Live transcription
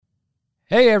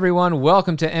Hey everyone,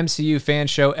 welcome to MCU Fan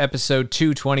Show episode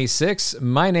 226.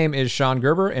 My name is Sean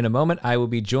Gerber. In a moment, I will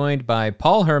be joined by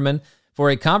Paul Herman for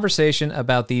a conversation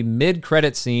about the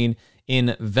mid-credit scene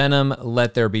in Venom,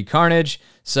 Let There Be Carnage.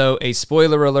 So a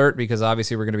spoiler alert, because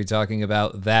obviously we're going to be talking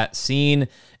about that scene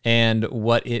and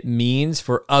what it means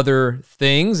for other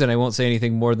things. And I won't say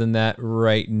anything more than that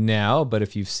right now, but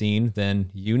if you've seen,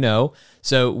 then you know.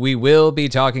 So we will be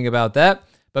talking about that.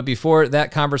 But before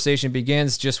that conversation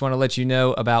begins, just want to let you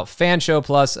know about Fan Show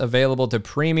Plus, available to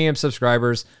premium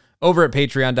subscribers over at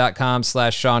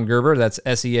patreon.com/Sean Gerber. That's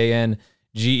SeanGerber,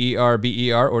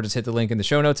 or just hit the link in the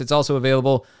show notes. It's also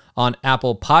available on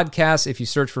Apple Podcasts. If you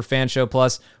search for Fan Show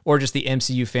Plus or just the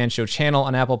MCU Fan Show channel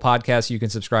on Apple Podcasts, you can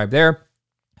subscribe there.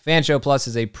 Fan Show Plus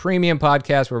is a premium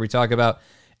podcast where we talk about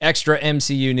extra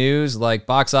MCU news like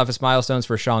box office milestones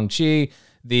for Shang-Chi,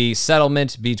 the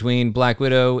settlement between Black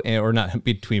Widow,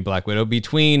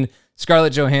 between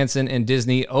Scarlett Johansson and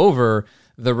Disney over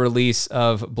the release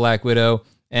of Black Widow,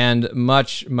 and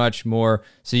much, much more.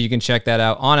 So you can check that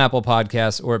out on Apple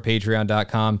Podcasts or at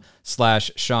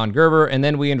patreon.com/Sean Gerber. And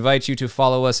then we invite you to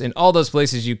follow us in all those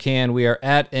places you can. We are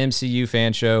at MCU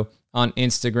Fan Show on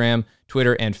Instagram,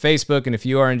 Twitter, and Facebook. And if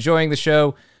you are enjoying the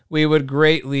show, we would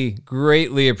greatly,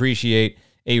 greatly appreciate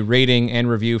a rating and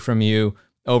review from you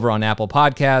over on Apple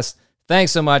Podcasts.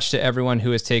 Thanks so much to everyone who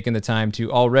has taken the time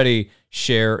to already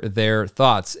share their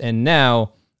thoughts. And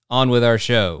now, on with our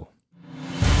show.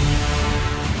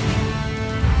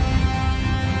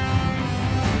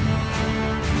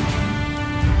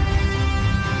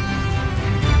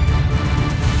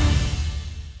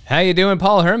 How you doing,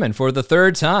 Paul Herman? For the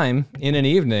third time in an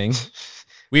evening.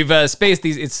 We've spaced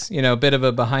these. It's, a bit of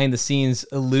a behind-the-scenes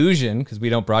illusion because we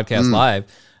don't broadcast live.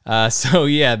 So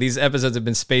yeah, these episodes have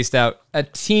been spaced out a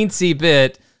teensy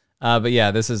bit, but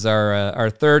yeah, this is our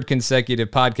third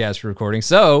consecutive podcast recording.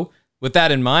 So with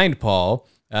that in mind, Paul,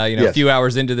 Yes. A few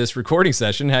hours into this recording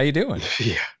session, how you doing?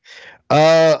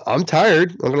 Yeah. I'm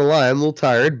tired. I'm gonna lie, I'm a little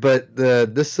tired, but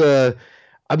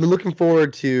I've been looking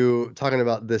forward to talking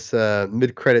about this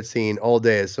mid-credit scene all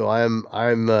day. So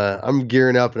I'm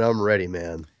gearing up and I'm ready,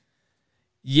 man.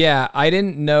 Yeah, I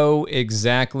didn't know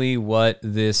exactly what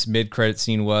this mid-credit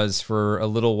scene was for a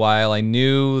little while. I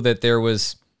knew that there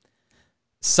was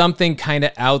something kind of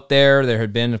out there. There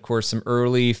had been, of course, some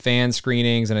early fan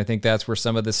screenings, and I think that's where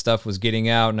some of this stuff was getting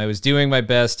out, and I was doing my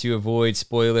best to avoid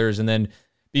spoilers, and then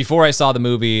before I saw the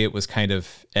movie, it was kind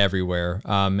of everywhere.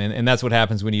 And that's what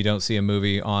happens when you don't see a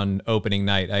movie on opening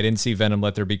night. I didn't see Venom,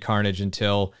 Let There Be Carnage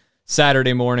until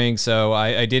Saturday morning, so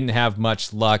I didn't have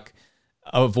much luck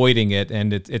avoiding it,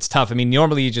 and it's tough. I mean,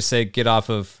 normally you just say get off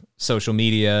of social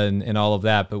media and all of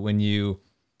that, but when you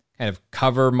kind of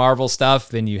cover Marvel stuff,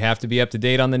 then you have to be up to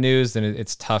date on the news, then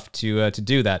it's tough to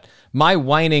do that. My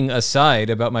whining aside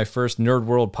about my first Nerd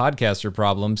World podcaster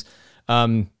problems,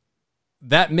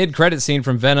 that mid-credit scene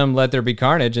from Venom, Let There Be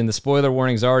Carnage, and the spoiler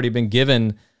warning's already been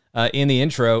given in the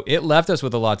intro, it left us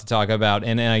with a lot to talk about,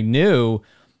 and I knew,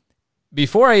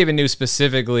 before I even knew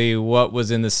specifically what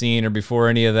was in the scene or before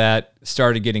any of that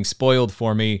started getting spoiled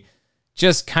for me,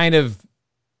 just kind of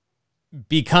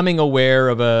becoming aware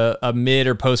of a mid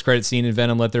or post-credit scene in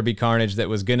Venom, Let There Be Carnage that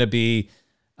was going to be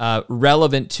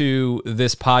relevant to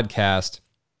this podcast,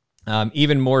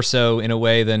 even more so in a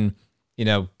way than,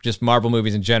 just Marvel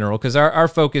movies in general, because our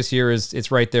focus here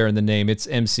it's right there in the name. It's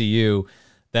MCU,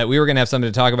 that we were going to have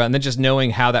something to talk about, and then just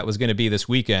knowing how that was going to be this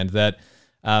weekend, that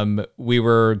we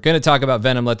were going to talk about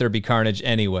Venom, Let There Be Carnage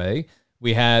anyway.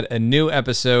 We had a new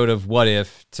episode of What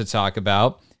If to talk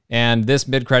about, and this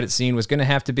mid-credit scene was going to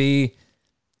have to be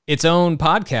its own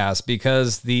podcast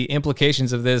because the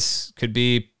implications of this could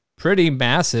be pretty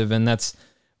massive, and that's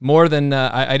more than...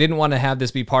 I didn't want to have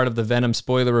this be part of the Venom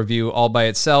spoiler review all by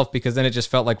itself, because then it just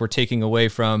felt like we're taking away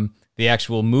from the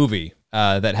actual movie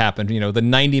that happened, the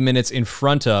 90 minutes in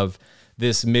front of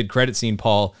this mid-credit scene,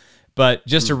 Paul. But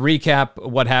just to recap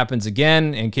what happens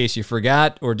again, in case you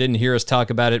forgot or didn't hear us talk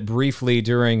about it briefly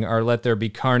during our Let There Be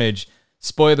Carnage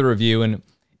spoiler review, and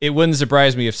it wouldn't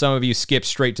surprise me if some of you skip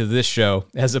straight to this show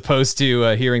as opposed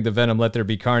to hearing the Venom, Let There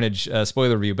Be Carnage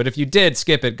spoiler review. But if you did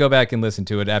skip it, go back and listen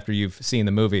to it after you've seen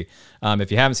the movie.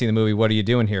 If you haven't seen the movie, what are you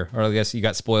doing here? Or I guess you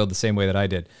got spoiled the same way that I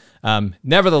did.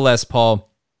 Nevertheless, Paul,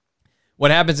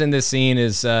 what happens in this scene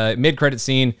is mid-credit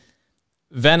scene,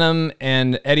 Venom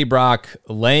and Eddie Brock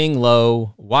laying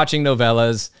low, watching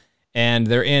novellas, and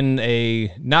they're in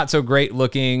a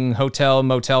not-so-great-looking hotel,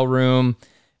 motel room,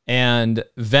 and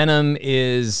Venom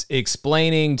is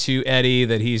explaining to Eddie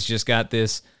that he's just got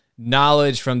this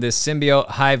knowledge from this symbiote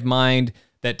hive mind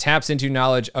that taps into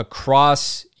knowledge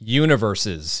across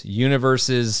universes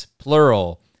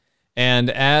plural. And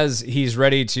as he's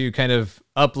ready to kind of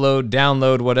upload,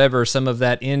 download, whatever, some of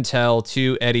that intel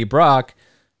to Eddie Brock,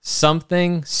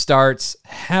 something starts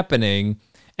happening.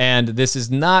 And this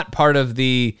is not part of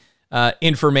the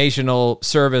informational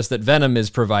service that Venom is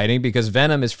providing, because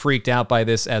Venom is freaked out by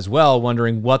this as well,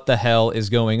 wondering what the hell is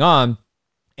going on.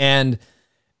 And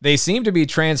they seem to be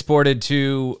transported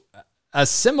to a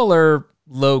similar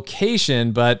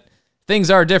location, but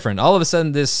things are different. All of a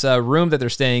sudden, this room that they're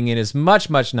staying in is much,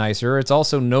 much nicer. It's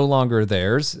also no longer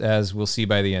theirs, as we'll see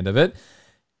by the end of it.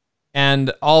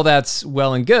 And all that's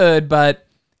well and good, but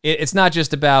it's not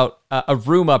just about a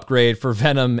room upgrade for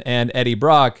Venom and Eddie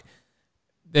Brock.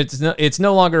 It's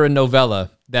no longer a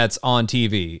novella that's on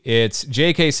TV. It's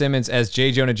J.K. Simmons as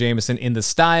J. Jonah Jameson in the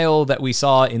style that we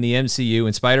saw in the MCU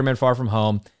in Spider-Man Far From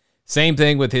Home. Same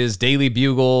thing with his Daily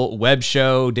Bugle web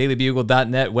show,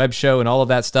 dailybugle.net web show, and all of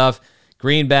that stuff.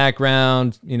 Green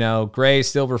background, gray,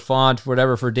 silver font,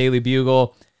 whatever, for Daily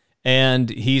Bugle. And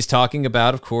he's talking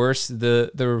about, of course,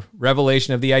 the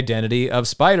revelation of the identity of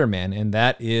Spider-Man, and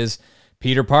that is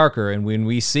Peter Parker. And when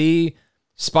we see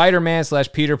Spider-Man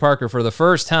 / Peter Parker for the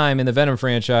first time in the Venom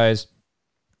franchise,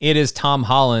 it is Tom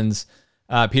Holland's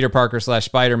Peter Parker /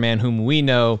 Spider-Man, whom we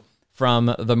know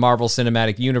from the Marvel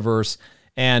Cinematic Universe.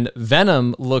 And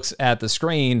Venom looks at the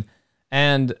screen,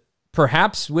 and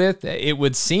perhaps with, it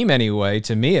would seem anyway,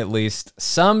 to me at least,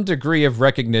 some degree of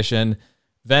recognition,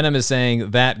 Venom is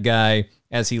saying that guy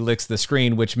as he licks the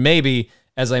screen, which maybe,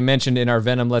 as I mentioned in our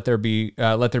Venom Let There Be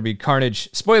Carnage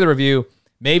spoiler review,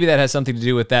 maybe that has something to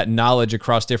do with that knowledge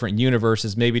across different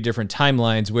universes, maybe different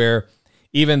timelines, where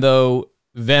even though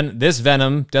this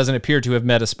Venom doesn't appear to have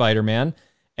met a Spider-Man,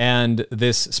 and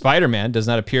this Spider-Man does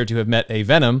not appear to have met a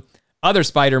Venom, other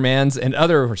Spider-Mans and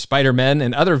other Spider-Men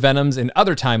and other Venoms and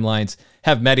other timelines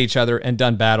have met each other and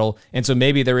done battle. And so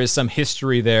maybe there is some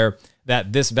history there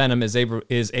that this Venom is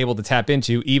able to tap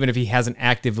into, even if he hasn't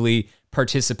actively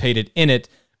participated in it.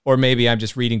 Or maybe I'm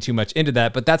just reading too much into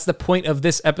that. But that's the point of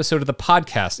this episode of the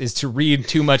podcast, is to read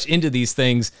too much into these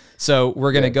things. So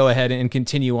we're going to go ahead and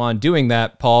continue on doing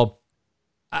that, Paul.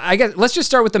 I guess let's just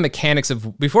start with the mechanics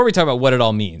of, before we talk about what it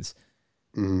all means.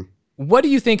 Mm-hmm. What do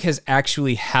you think has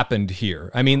actually happened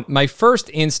here? I mean, my first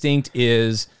instinct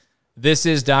is this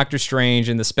is Doctor Strange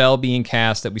and the spell being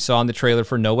cast that we saw in the trailer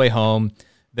for No Way Home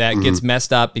that gets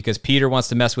messed up because Peter wants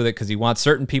to mess with it because he wants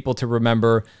certain people to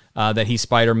remember that he's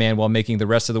Spider-Man while making the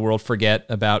rest of the world forget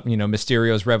about,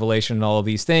 Mysterio's revelation and all of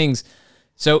these things.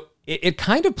 So it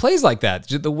kind of plays like that.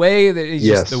 The way that it's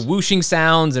just the whooshing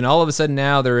sounds, and all of a sudden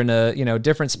now they're in a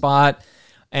different spot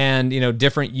and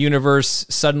different universe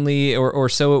suddenly, or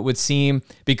so it would seem,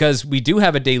 because we do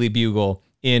have a Daily Bugle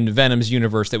in Venom's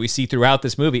universe that we see throughout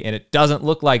this movie, and it doesn't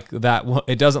look like that.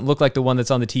 It doesn't look like the one that's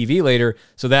on the TV later.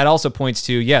 So that also points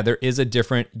to, there is a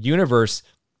different universe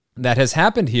that has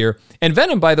happened here. And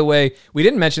Venom, by the way, we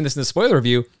didn't mention this in the spoiler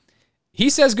review,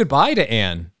 he says goodbye to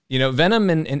Anne.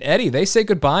 Venom and Eddie, they say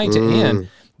goodbye to Anne.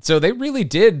 So they really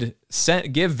did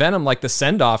give Venom like the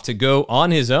send-off to go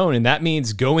on his own, and that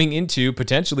means going into,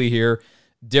 potentially here,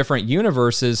 different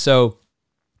universes. So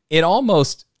it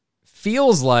almost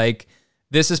feels like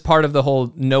this is part of the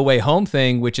whole No Way Home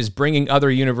thing, which is bringing other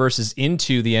universes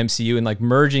into the MCU and like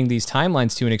merging these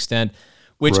timelines to an extent,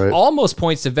 which almost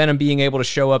points to Venom being able to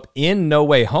show up in No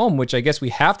Way Home, which I guess we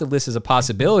have to list as a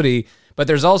possibility. But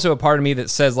there's also a part of me that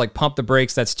says, like, pump the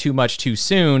brakes, that's too much too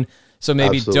soon. So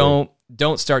maybe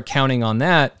don't start counting on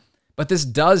that. But this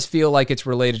does feel like it's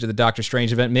related to the Doctor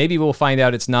Strange event. Maybe we'll find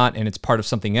out it's not and it's part of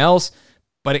something else,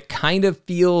 but it kind of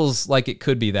feels like it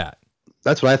could be that.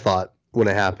 That's what I thought when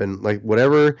it happened. Like,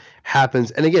 whatever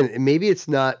happens, and again, maybe it's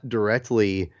not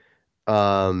directly,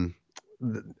 I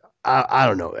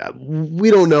don't know.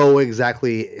 We don't know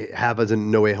exactly it happens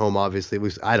in No Way Home, obviously. At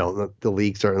least I don't know. The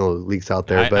leaks are no leaks out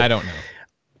there. But I don't know.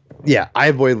 Yeah, I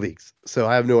avoid leaks, so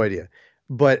I have no idea.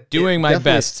 But doing my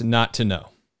best not to know.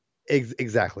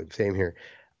 Exactly. Same here.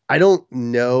 I don't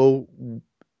know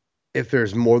if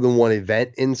there's more than one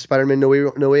event in Spider-Man No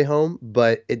Way Home,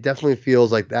 but it definitely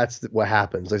feels like that's what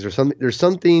happens. Like there's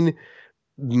something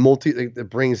that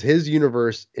brings his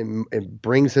universe and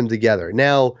brings him together.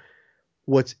 Now,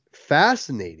 what's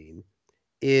fascinating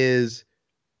is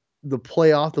the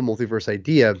play off the multiverse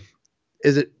idea.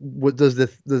 What does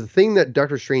the thing that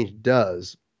Doctor Strange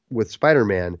does with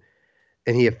Spider-Man,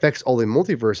 and he affects all the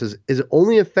multiverses, is it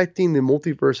only affecting the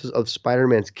multiverses of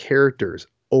Spider-Man's characters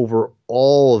over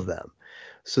all of them?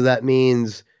 So that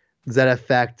means, does that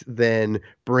affect then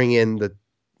bring in the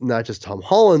not just Tom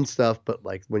Holland stuff, but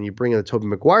like when you bring in the Tobey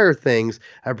Maguire things,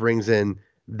 that brings in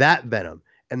that Venom,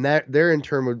 and that there in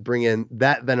turn would bring in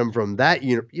that Venom from that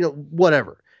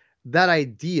whatever. that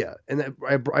idea, and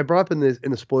I brought up in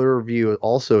the spoiler review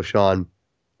also, Sean.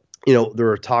 There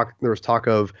was talk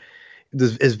of,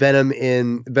 is Venom's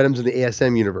in the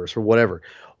ASM universe or whatever.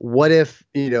 What if,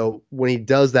 when he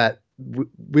does that,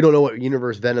 we don't know what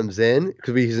universe Venom's in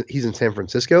because he's in San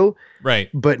Francisco. Right.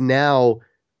 But now,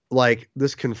 like,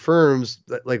 this confirms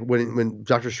that, like, when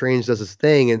Doctor Strange does his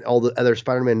thing and all the other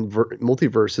Spider-Man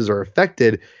multiverses are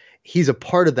affected, he's a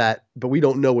part of that, but we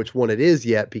don't know which one it is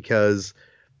yet because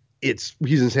he's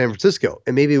in San Francisco.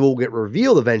 And maybe we'll get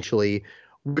revealed eventually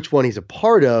which one he's a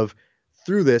part of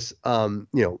through this,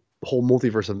 whole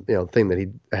multiverse of, thing that he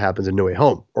happens in No Way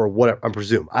Home or whatever, I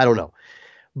presume. I don't know.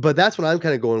 But that's what I'm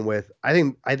kind of going with. I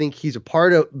think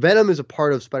Venom is a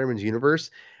part of Spider-Man's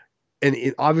universe.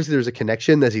 And obviously there's a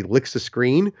connection as he licks the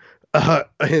screen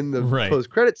in the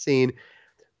post-credit scene.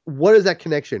 What is that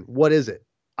connection? What is it?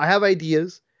 I have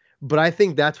ideas, but I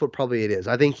think that's what probably it is.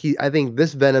 I think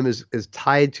this Venom is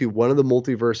tied to one of the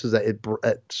multiverses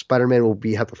that Spider-Man will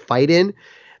have to fight in,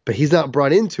 but he's not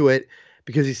brought into it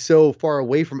because he's so far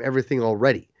away from everything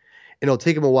already. And it'll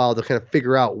take him a while to kind of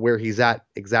figure out where he's at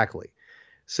exactly.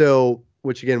 So,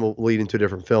 which again will lead into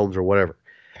different films or whatever.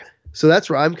 So that's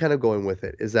where I'm kind of going with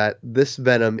it, is that this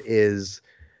Venom is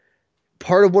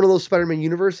part of one of those Spider-Man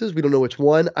universes. We don't know which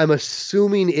one. I'm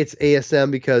assuming it's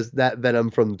ASM because that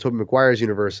Venom from Tobey Maguire's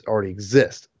universe already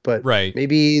exists. But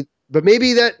maybe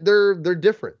that they're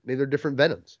different. Maybe they're different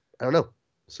Venoms. I don't know.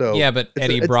 So yeah, but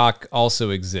Eddie Brock also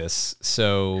exists.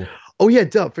 So you're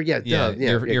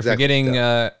forgetting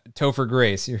Topher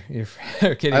Grace. You're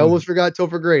forgetting. I almost forgot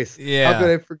Topher Grace. Yeah. How could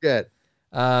I forget?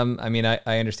 I mean,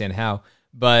 I understand how,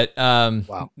 but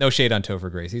no shade on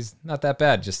Topher Grace. He's not that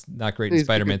bad. Just not great in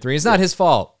Spider-Man 3. It's not his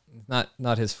fault.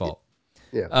 Not his fault.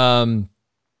 Yeah.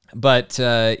 But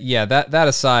that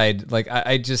aside, like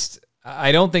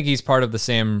I don't think he's part of the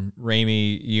Sam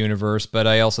Raimi universe, but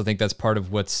I also think that's part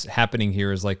of what's happening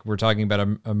here is like we're talking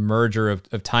about a merger of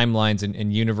timelines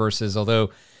and universes. Although,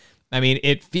 I mean,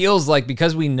 it feels like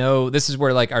because we know this is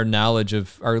where like our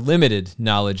limited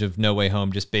knowledge of No Way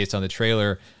Home, just based on the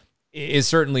trailer, is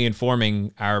certainly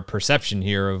informing our perception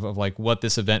here of like what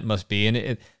this event must be.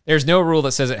 And there's no rule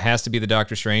that says it has to be the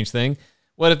Doctor Strange thing.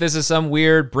 What if this is some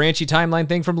weird branchy timeline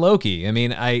thing from Loki? I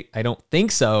mean, I don't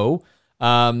think so.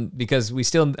 Because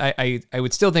I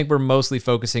would still think we're mostly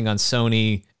focusing on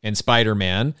Sony and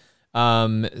Spider-Man.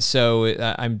 So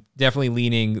I'm definitely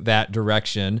leaning that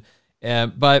direction.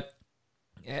 But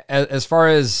as far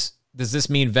as, does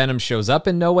this mean Venom shows up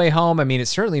in No Way Home? I mean, it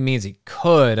certainly means he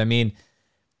could. I mean,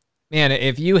 man,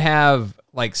 if you have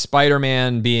like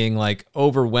Spider-Man being like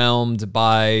overwhelmed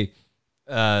by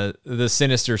the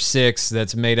Sinister Six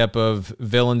that's made up of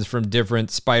villains from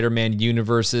different Spider-Man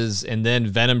universes, and then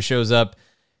Venom shows up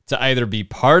to either be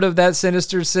part of that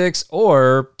Sinister Six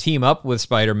or team up with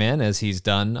Spider-Man, as he's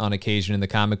done on occasion in the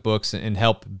comic books, and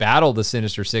help battle the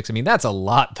Sinister Six. I mean, that's a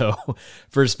lot, though,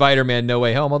 for Spider-Man No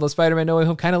Way Home, although Spider-Man No Way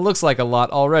Home kind of looks like a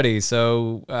lot already,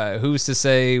 so who's to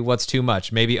say what's too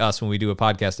much? Maybe us, when we do a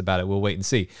podcast about it, we'll wait and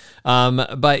see.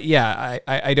 But yeah,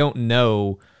 I don't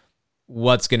know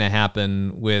what's going to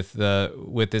happen with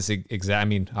this exact. I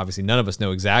mean, obviously none of us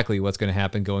know exactly what's going to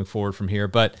happen going forward from here,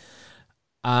 but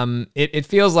it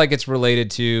feels like it's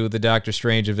related to the Doctor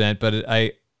Strange event. But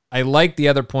I like the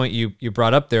other point you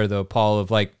brought up there, though, Paul,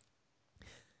 of like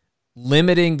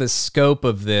limiting the scope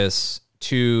of this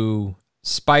to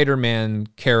Spider-Man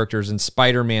characters and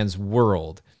Spider-Man's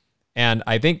world. And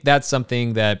I think that's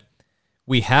something that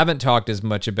we haven't talked as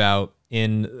much about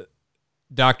in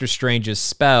Doctor Strange's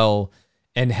spell,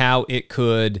 and how it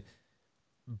could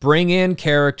bring in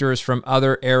characters from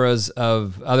other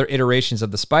iterations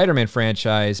of the Spider-Man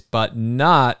franchise, but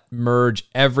not merge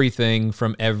everything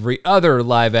from every other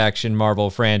live-action Marvel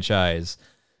franchise.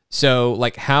 So,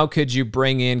 like, how could you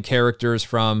bring in characters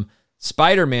from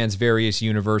Spider-Man's various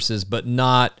universes, but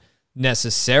not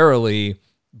necessarily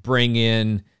bring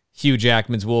in Hugh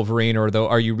Jackman's Wolverine? Or though,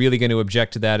 are you really going to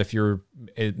object to that if you're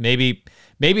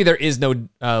maybe there is no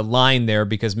line there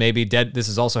because maybe this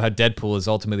is also how Deadpool is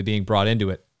ultimately being brought into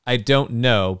it. I don't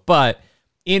know, but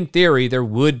in theory, there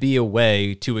would be a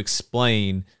way to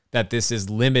explain that this is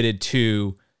limited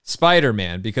to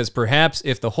Spider-Man, because perhaps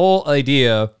if the whole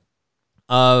idea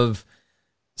of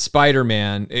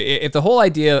Spider-Man, if the whole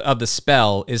idea of the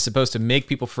spell is supposed to make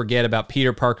people forget about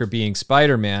Peter Parker being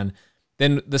Spider-Man,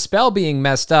 then the spell being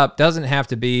messed up doesn't have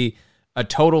to be a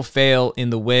total fail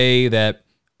in the way that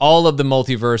all of the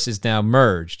multiverse is now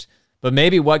merged. But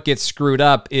maybe what gets screwed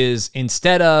up is,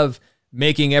 instead of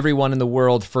making everyone in the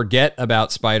world forget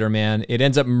about Spider-Man, it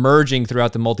ends up merging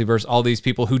throughout the multiverse all these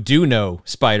people who do know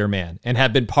Spider-Man and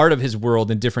have been part of his world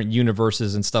in different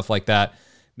universes and stuff like that.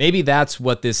 maybe that's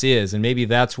what this is. And maybe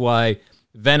that's why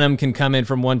Venom can come in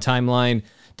from one timeline.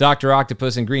 Dr.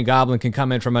 Octopus and Green Goblin can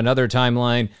come in from another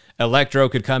timeline. Electro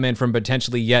could come in from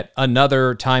potentially yet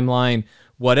another timeline.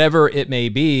 Whatever it may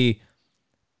be,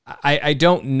 I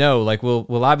don't know. Like,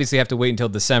 we'll obviously have to wait until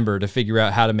December to figure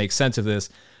out how to make sense of this.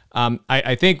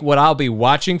 I think what I'll be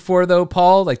watching for, though,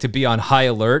 Paul, like to be on high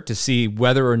alert to see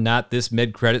whether or not this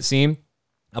mid-credit scene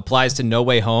applies to No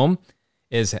Way Home,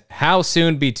 is how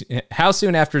soon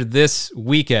after this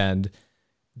weekend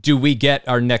do we get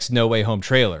our next No Way Home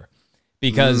trailer?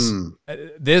 Because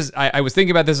I was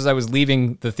thinking about this as I was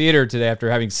leaving the theater today after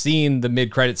having seen the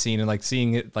mid-credit scene and like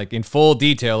seeing it like in full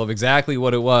detail of exactly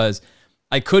what it was.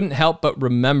 I couldn't help but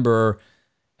remember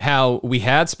how we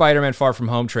had Spider-Man Far From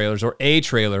Home trailers, or a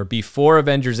trailer, before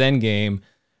Avengers Endgame,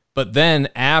 but then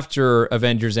after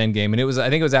Avengers Endgame, and I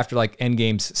think it was after like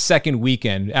Endgame's second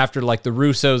weekend, after like the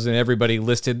Russos and everybody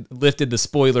lifted the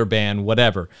spoiler ban,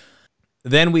 whatever.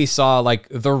 Then we saw like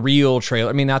the real trailer.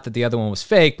 I mean, not that the other one was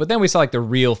fake, but then we saw like the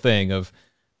real thing of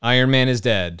Iron Man is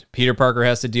dead. Peter Parker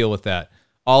has to deal with that.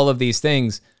 All of these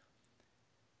things.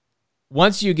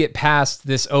 Once you get past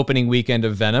this opening weekend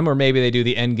of Venom, or maybe they do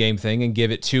the Endgame thing and give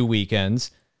it 2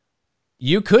 weekends,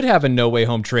 you could have a No Way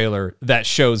Home trailer that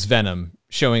shows Venom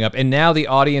showing up. And now the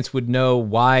audience would know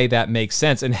why that makes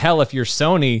sense. And hell, if you're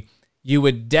Sony, you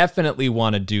would definitely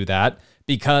want to do that,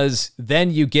 because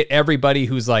then you get everybody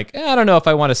who's like, I don't know if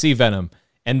I want to see Venom.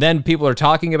 And then people are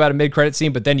talking about a mid-credit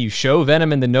scene, but then you show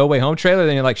Venom in the No Way Home trailer,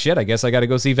 then you're like, shit, I guess I got to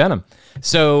go see Venom.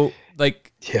 So,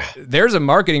 like, there's a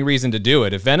marketing reason to do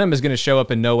it. If Venom is going to show up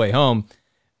in No Way Home,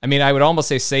 I mean, I would almost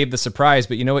say save the surprise,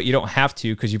 but you know what? You don't have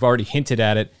to, because you've already hinted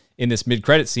at it in this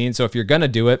mid-credit scene. So if you're going to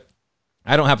do it,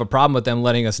 I don't have a problem with them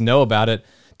letting us know about it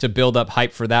to build up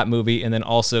hype for that movie, and then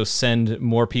also send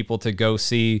more people to go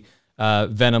see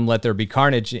Venom Let There Be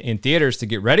Carnage in theaters to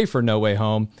get ready for No Way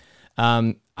Home.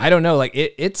 I don't know. Like,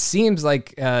 it seems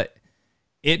like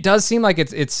it does seem like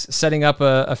it's setting up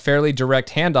a fairly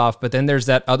direct handoff, but then there's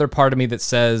that other part of me that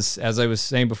says, as I was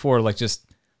saying before, like, just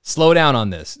slow down on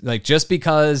this. Like, just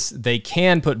because they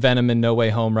can put Venom in No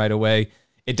Way Home right away,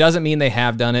 it doesn't mean they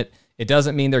have done it. It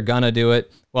doesn't mean they're gonna do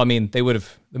it. Well, I mean, they would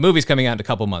have. The movie's coming out in a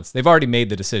couple months. They've already made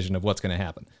the decision of what's going to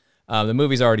happen. The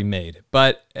movie's already made.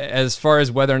 But as far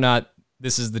as whether or not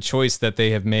this is the choice that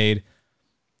they have made,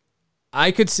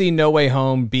 I could see No Way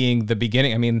Home being the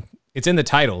beginning. I mean, it's in the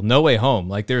title, No Way Home.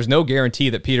 Like, there's no guarantee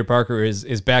that Peter Parker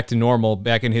is back to normal,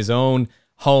 back in his own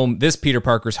home, this Peter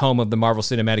Parker's home of the Marvel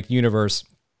Cinematic Universe.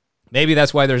 Maybe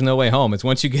that's why there's no way home. It's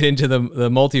once you get into the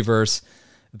multiverse,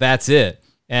 that's it.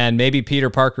 And maybe Peter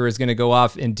Parker is going to go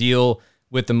off and deal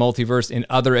with the multiverse in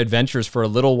other adventures for a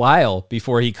little while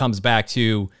before he comes back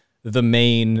to the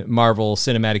main Marvel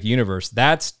Cinematic Universe.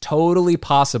 That's totally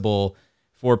possible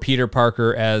for Peter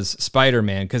Parker as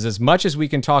Spider-Man, because as much as we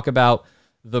can talk about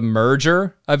the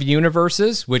merger of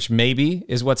universes, which maybe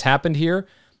is what's happened here,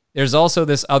 there's also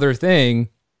this other thing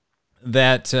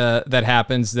that that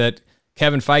happens that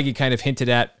Kevin Feige kind of hinted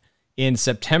at in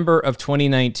September of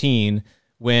 2019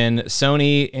 when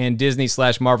Sony and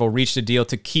Disney/Marvel reached a deal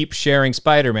to keep sharing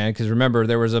Spider-Man, because remember,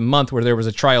 there was a month where there was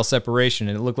a trial separation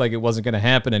and it looked like it wasn't going to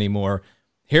happen anymore.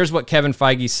 Here's what Kevin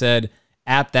Feige said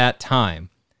at that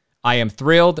time. I am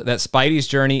thrilled that Spidey's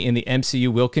journey in the MCU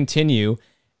will continue,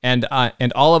 and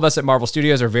all of us at Marvel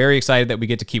Studios are very excited that we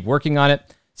get to keep working on it.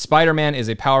 Spider-Man is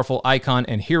a powerful icon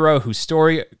and hero whose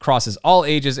story crosses all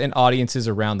ages and audiences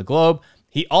around the globe.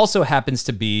 He also happens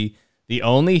to be the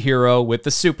only hero with the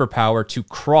superpower to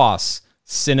cross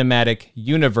cinematic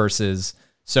universes.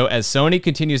 So as Sony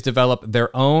continues to develop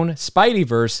their own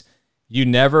Spideyverse, you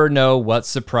never know what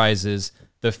surprises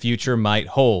the future might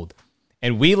hold.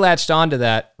 And we latched onto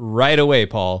that right away,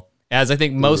 Paul, as I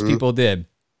think most people did,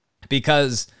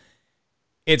 because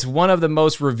it's one of the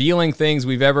most revealing things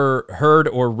we've ever heard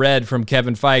or read from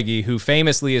Kevin Feige, who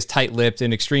famously is tight-lipped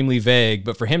and extremely vague.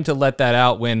 But for him to let that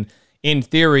out when, in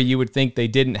theory, you would think they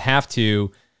didn't have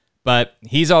to, but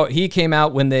he came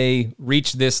out when they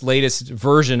reached this latest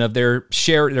version of their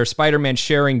Spider-Man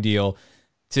sharing deal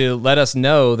to let us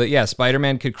know that, yeah,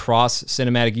 Spider-Man could cross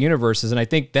cinematic universes. And I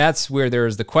think that's where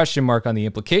there's the question mark on the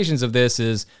implications of this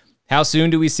is, how soon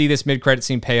do we see this mid-credit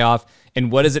scene pay off,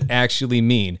 and what does it actually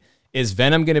mean? Is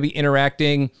Venom going to be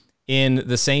interacting in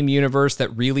the same universe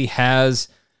that really has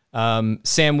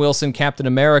Sam Wilson, Captain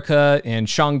America, and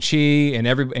Shang-Chi,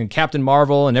 and Captain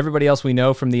Marvel, and everybody else we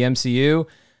know from the MCU?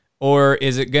 Or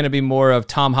is it going to be more of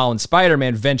Tom Holland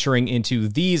Spider-Man venturing into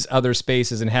these other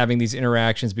spaces and having these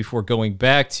interactions before going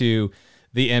back to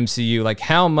the MCU? Like,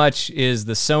 how much is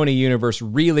the Sony universe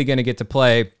really going to get to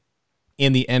play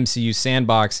in the MCU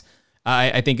sandbox?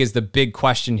 I think is the big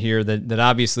question here that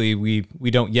obviously we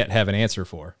don't yet have an answer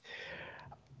for.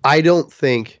 I don't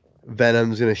think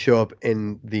Venom's going to show up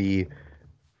in the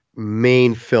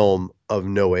main film of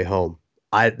No Way Home.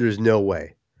 There's no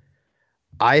way.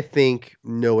 I think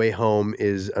No Way Home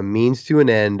is a means to an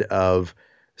end of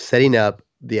setting up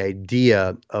the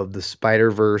idea of the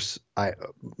Spider-Verse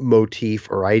motif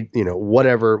or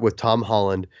whatever with Tom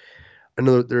Holland. I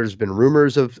know there's been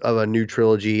rumors of a new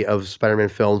trilogy of Spider-Man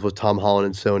films with Tom Holland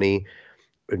and Sony.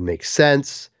 It makes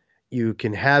sense. You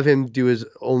can have him do his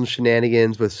own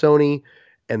shenanigans with Sony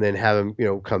and then have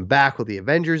him, come back with the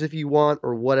Avengers if you want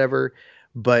or whatever.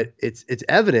 But it's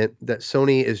evident that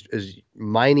Sony is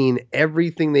mining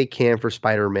everything they can for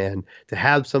Spider-Man to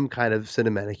have some kind of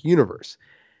cinematic universe.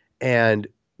 And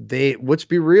let's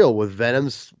be real, with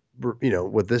Venom's,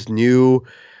 with this new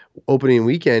opening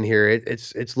weekend here,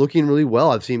 it's looking really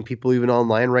well. I've seen people even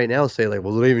online right now say like,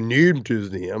 well, they don't even need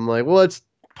Disney. I'm like, well, let's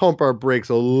pump our brakes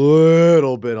a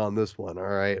little bit on this one. All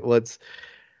right.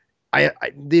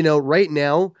 Right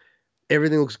now,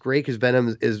 everything looks great because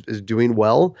Venom is doing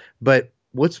well, but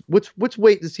let's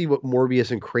wait to see what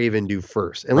Morbius and Craven do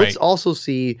first. And let's also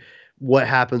see what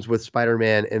happens with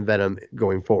Spider-Man and Venom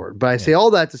going forward. But I say all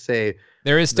that to say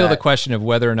there is still the question of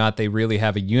whether or not they really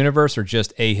have a universe or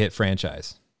just a hit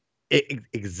franchise.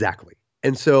 Exactly.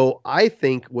 And so I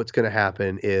think what's going to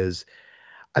happen is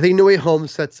I think No Way Home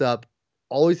sets up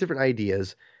all these different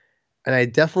ideas. And I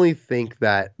definitely think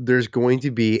that there's going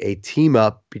to be a team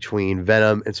up between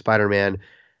Venom and Spider-Man.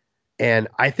 And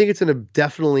I think it's going to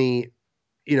definitely,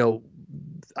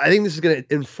 I think this is going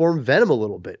to inform Venom a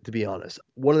little bit, to be honest.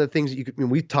 One of the things that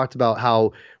we talked about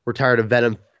how we're tired of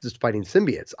Venom just fighting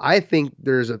symbiotes. I think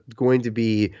there's going to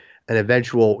be an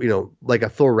eventual, like a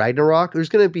Thor Ragnarok. There's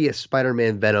going to be a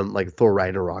Spider-Man Venom, like Thor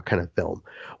Ragnarok kind of film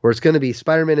where it's going to be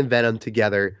Spider-Man and Venom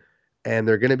together. And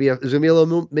there's going to be a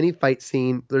little mini fight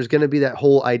scene. There's going to be that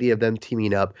whole idea of them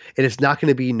teaming up, and it's not going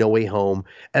to be No Way Home.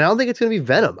 And I don't think it's going to be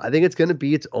Venom. I think it's going to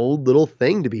be its own little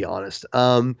thing, to be honest.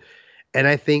 And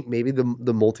I think maybe the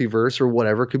multiverse or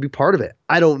whatever could be part of it.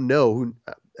 I don't know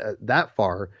that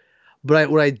far, but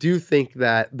what I do think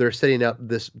that they're setting up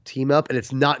this team up, and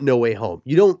it's not No Way Home.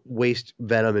 You don't waste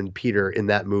Venom and Peter in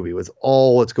that movie with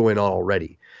all what's going on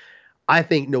already. I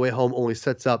think No Way Home only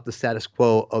sets up the status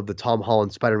quo of the Tom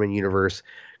Holland Spider-Man universe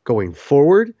going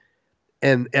forward,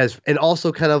 and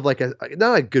also kind of like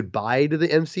not a goodbye to the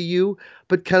MCU,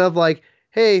 but kind of like,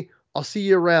 hey, I'll see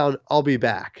you around, I'll be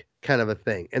back, kind of a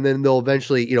thing. And then they'll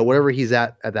eventually, whatever he's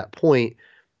at that point,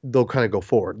 they'll kind of go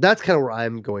forward. That's kind of where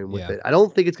I'm going with it. I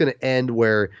don't think it's going to end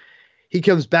where he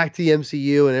comes back to the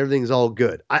MCU and everything's all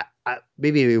good. I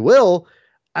maybe he will.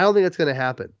 I don't think that's going to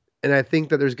happen. And I think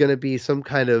that there's going to be some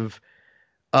kind of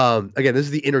again, this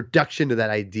is the introduction to that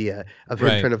idea of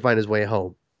him trying to find his way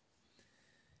home.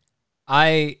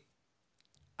 I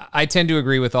tend to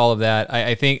agree with all of that.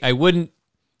 I think I wouldn't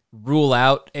rule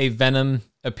out a Venom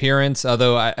appearance,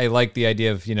 although I like the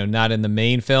idea of, not in the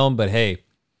main film, but hey,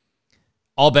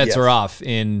 all bets are off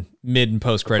in mid and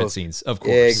post credit scenes, of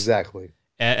course. Exactly.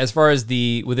 As far as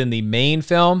within the main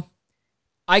film,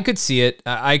 I could see it.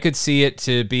 I could see it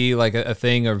to be like a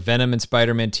thing of Venom and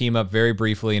Spider-Man team up very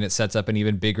briefly, and it sets up an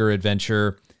even bigger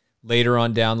adventure later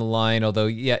on down the line. Although,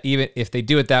 even if they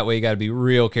do it that way, you got to be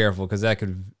real careful because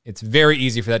it's very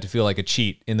easy for that to feel like a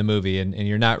cheat in the movie, and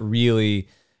you're not really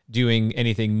doing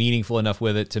anything meaningful enough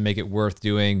with it to make it worth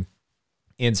doing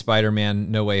in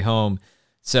Spider-Man No Way Home.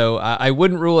 So I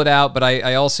wouldn't rule it out, but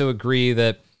I also agree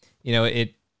that,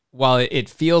 while it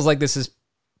feels like this is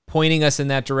pointing us in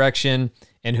that direction,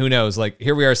 and who knows, like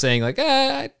here we are saying like,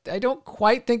 I don't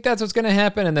quite think that's what's going to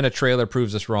happen. And then a trailer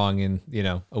proves us wrong in,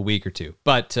 a week or two,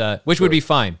 but which would be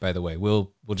fine, by the way.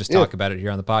 We'll just talk about it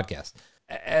here on the podcast.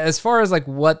 As far as like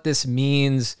what this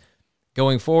means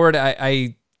going forward,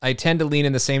 I tend to lean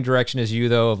in the same direction as you,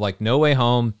 though, of like No Way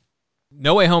Home.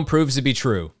 No Way Home proves to be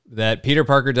true, that Peter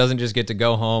Parker doesn't just get to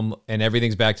go home and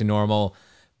everything's back to normal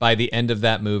by the end of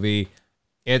that movie.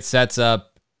 It sets up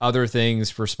other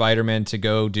things for Spider-Man to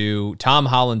go do, Tom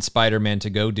Holland's Spider-Man to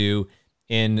go do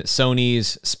in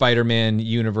Sony's Spider-Man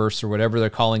universe or whatever they're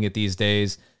calling it these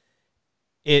days.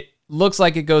 It looks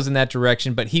like it goes in that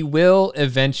direction, but he will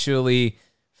eventually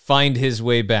find his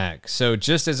way back. So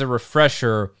just as a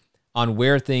refresher on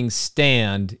where things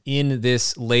stand in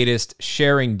this latest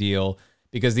sharing deal,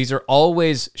 because these are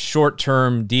always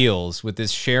short-term deals with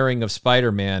this sharing of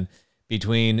Spider-Man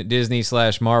between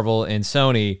Disney/Marvel and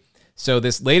Sony. So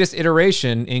this latest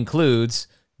iteration includes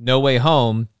No Way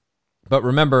Home, but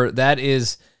remember, that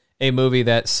is a movie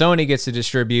that Sony gets to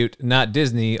distribute, not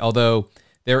Disney, although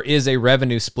there is a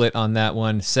revenue split on that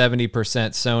one, 70%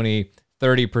 Sony,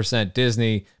 30%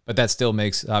 Disney, but that still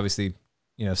makes, obviously,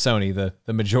 Sony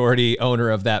the majority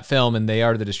owner of that film, and they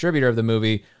are the distributor of the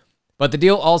movie. But the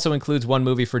deal also includes one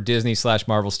movie for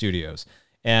Disney/Marvel Studios.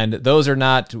 And those are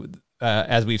not,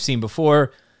 as we've seen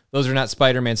before, those are not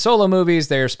Spider-Man solo movies.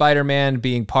 They are Spider-Man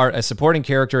being a supporting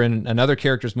character in another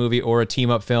character's movie or a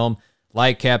team-up film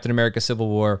like Captain America Civil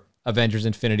War, Avengers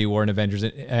Infinity War, and Avengers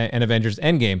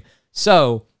Endgame.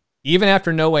 So even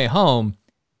after No Way Home,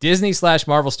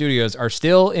 Disney/Marvel Studios are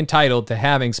still entitled to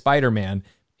having Spider-Man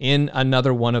in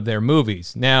another one of their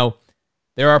movies. Now,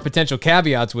 there are potential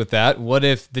caveats with that. What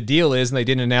if the deal is, and they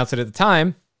didn't announce it at the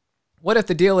time, what if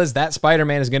the deal is that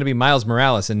Spider-Man is going to be Miles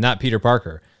Morales and not Peter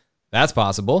Parker? That's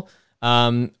possible.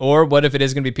 Or what if it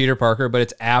is going to be Peter Parker, but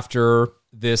it's after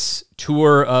this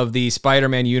tour of the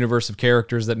Spider-Man universe of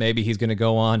characters that maybe he's going to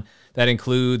go on that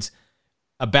includes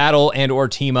a battle and or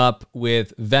team up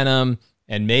with Venom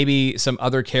and maybe some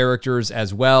other characters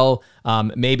as well.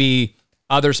 Maybe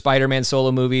other Spider-Man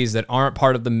solo movies that aren't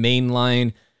part of the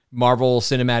mainline Marvel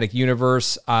Cinematic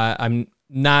Universe. I'm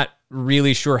not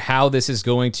really sure how this is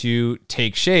going to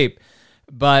take shape,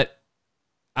 but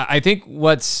I think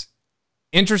what's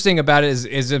interesting about it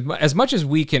is as much as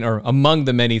we can, or among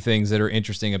the many things that are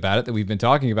interesting about it that we've been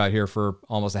talking about here for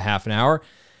almost a half an hour,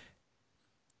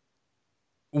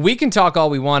 we can talk all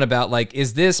we want about, like,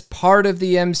 is this part of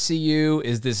the MCU?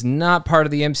 Is this not part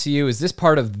of the MCU? Is this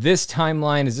part of this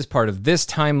timeline? Is this part of this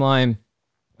timeline?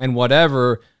 And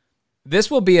whatever.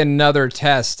 This will be another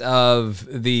test of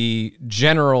the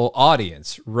general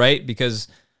audience, right? Because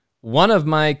one of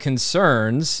my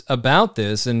concerns about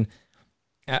this, and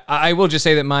I will just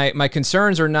say that my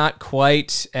concerns are not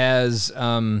quite as,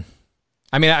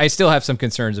 I still have some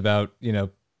concerns about,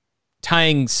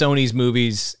 tying Sony's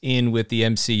movies in with the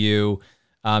MCU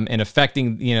and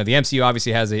affecting, the MCU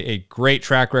obviously has a great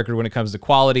track record when it comes to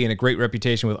quality and a great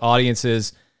reputation with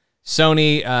audiences.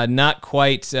 Sony, not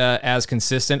quite as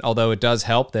consistent, although it does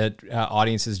help that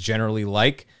audiences generally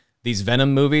like these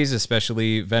Venom movies,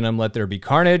 especially Venom, Let There Be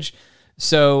Carnage.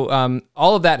 So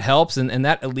all of that helps, and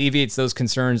that alleviates those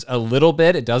concerns a little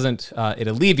bit. It doesn't, it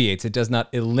alleviates, it does not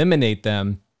eliminate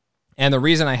them. And the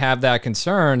reason I have that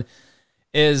concern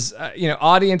is,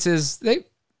 audiences,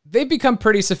 they've become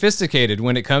pretty sophisticated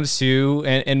when it comes to,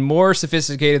 and more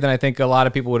sophisticated than I think a lot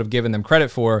of people would have given them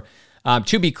credit for.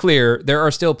 To be clear, there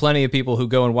are still plenty of people who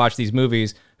go and watch these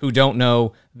movies who don't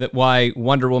know that why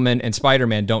Wonder Woman and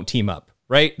Spider-Man don't team up,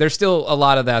 right? There's still a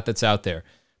lot of that's out there.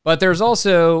 But there's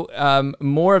also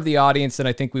more of the audience than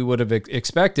I think we would have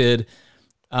expected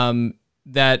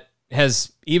that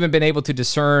has even been able to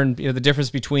discern the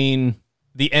difference between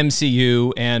the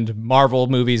MCU and Marvel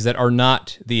movies that are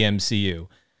not the MCU.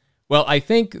 Well, I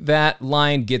think that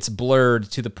line gets blurred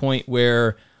to the point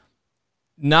where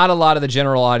not a lot of the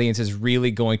general audience is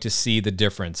really going to see the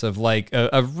difference of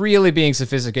really being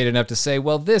sophisticated enough to say,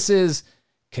 well, this is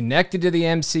connected to the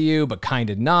MCU, but kind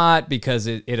of not, because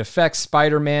it affects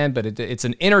Spider-Man, but it's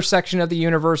an intersection of the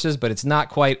universes, but it's not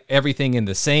quite everything in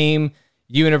the same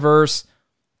universe.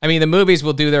 I mean, the movies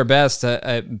will do their best,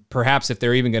 perhaps if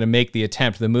they're even going to make the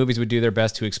attempt, the movies would do their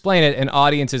best to explain it, and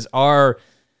audiences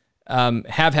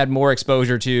have had more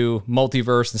exposure to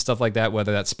multiverse and stuff like that,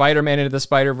 whether that's Spider-Man Into the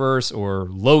Spider-Verse or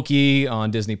Loki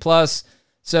on Disney+.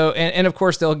 So, and of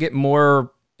course, they'll get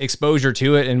more exposure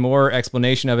to it and more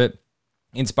explanation of it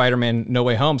in Spider-Man No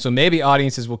Way Home. So maybe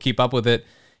audiences will keep up with it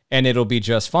and it'll be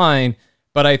just fine.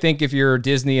 But I think if you're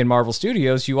Disney and Marvel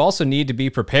Studios, you also need to be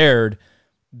prepared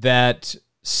that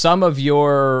some of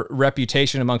your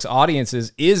reputation amongst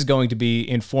audiences is going to be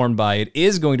informed by, it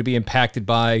is going to be impacted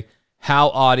by how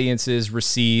audiences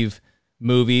receive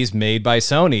movies made by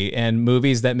Sony and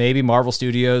movies that maybe Marvel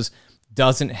Studios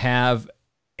doesn't have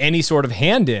any sort of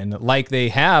hand in, like they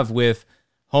have with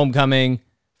Homecoming,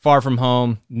 Far From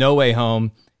Home, No Way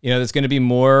Home. That's going to be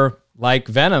more like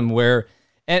Venom, where,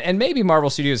 and maybe Marvel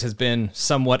Studios has been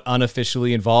somewhat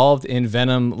unofficially involved in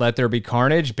Venom, Let There Be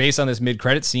Carnage. Based on this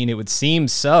mid-credit scene, it would seem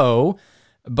so,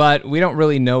 but we don't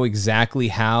really know exactly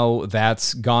how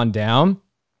that's gone down.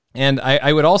 And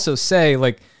I would also say,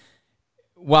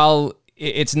 while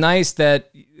it's nice that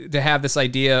to have this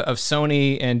idea of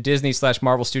Sony and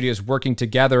Disney/Marvel Studios working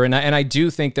together, and I do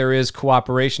think there is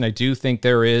cooperation. I do think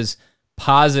there is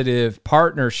positive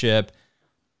partnership.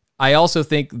 I also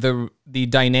think the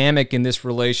dynamic in this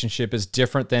relationship is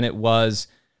different than it was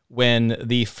when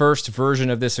the first version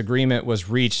of this agreement was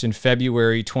reached in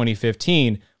February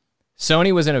 2015.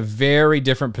 Sony was in a very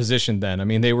different position then. I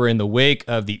mean, they were in the wake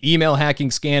of the email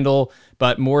hacking scandal,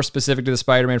 but more specific to the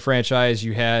Spider-Man franchise,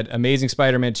 you had Amazing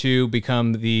Spider-Man 2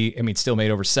 become still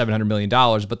made over $700 million,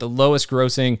 but the lowest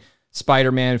grossing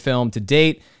Spider-Man film to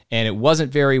date, and it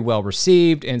wasn't very well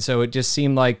received. And so it just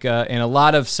seemed like, and a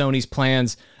lot of Sony's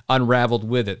plans unraveled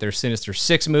with it. Their Sinister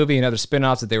Six movie and other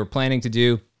spin-offs that they were planning to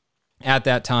do at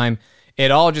that time,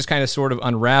 it all just kind of sort of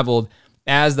unraveled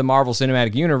as the Marvel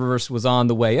Cinematic Universe was on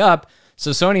the way up.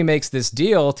 So Sony makes this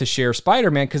deal to share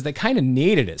Spider-Man because they kind of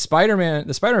needed it.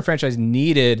 The Spider-Man franchise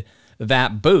needed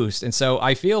that boost. And so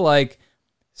I feel like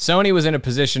Sony was in a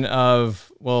position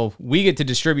of, well, we get to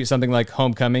distribute something like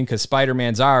Homecoming because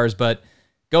Spider-Man's ours, but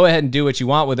go ahead and do what you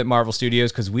want with it, Marvel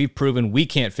Studios, because we've proven we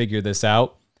can't figure this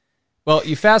out. Well,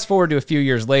 you fast forward to a few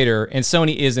years later, and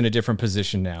Sony is in a different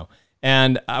position now.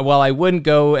 And while I wouldn't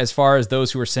go as far as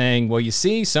those who are saying, well, you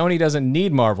see, Sony doesn't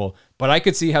need Marvel, but I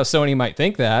could see how Sony might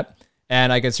think that.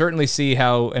 And I could certainly see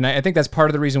how, and I think that's part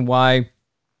of the reason why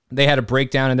they had a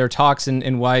breakdown in their talks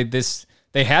and why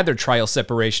they had their trial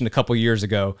separation a couple years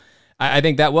ago. I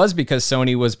think that was because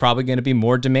Sony was probably going to be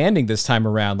more demanding this time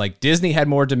around. Like Disney had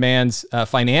more demands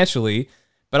financially,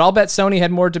 but I'll bet Sony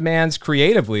had more demands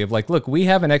creatively of like, look, we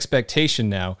have an expectation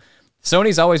now.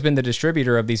 Sony's always been the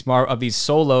distributor of these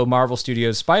solo Marvel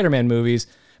Studios Spider-Man movies,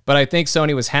 but I think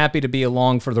Sony was happy to be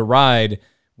along for the ride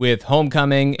with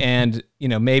Homecoming and,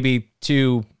 maybe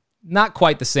to not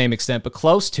quite the same extent, but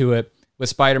close to it with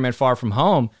Spider-Man Far From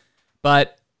Home.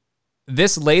 But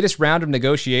this latest round of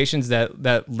negotiations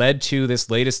that led to this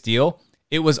latest deal,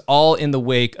 it was all in the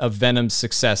wake of Venom's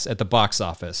success at the box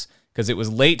office. Because it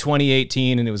was late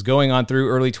 2018 and it was going on through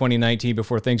early 2019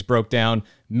 before things broke down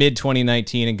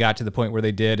mid-2019 and got to the point where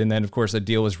they did. And then, of course, a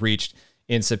deal was reached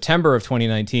in September of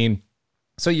 2019.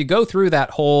 So you go through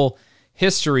that whole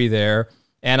history there,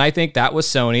 and I think that was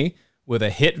Sony with a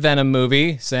hit Venom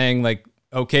movie saying, like,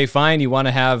 okay, fine, you want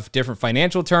to have different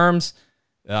financial terms.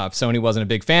 Sony wasn't a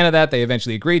big fan of that. They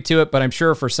eventually agreed to it. But I'm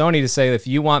sure for Sony to say, if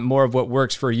you want more of what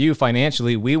works for you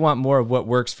financially, we want more of what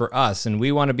works for us. And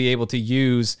we want to be able to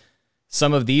use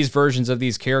some of these versions of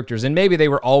these characters. And maybe they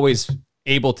were always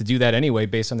able to do that anyway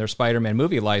based on their Spider-Man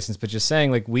movie license, but just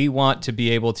saying like, we want to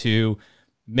be able to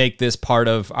make this part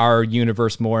of our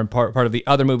universe more and part of the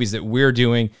other movies that we're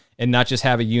doing, and not just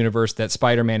have a universe that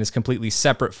Spider-Man is completely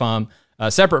separate from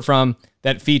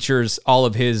that features all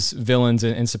of his villains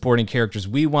and supporting characters.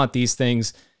 We want these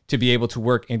things to be able to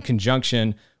work in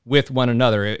conjunction with one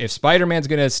another. If Spider-Man's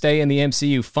going to stay in the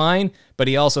MCU, fine, but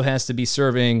he also has to be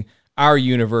serving our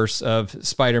universe of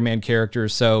Spider-Man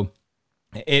characters. So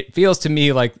it feels to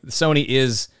me like Sony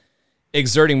is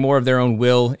exerting more of their own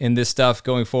will in this stuff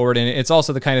going forward. And it's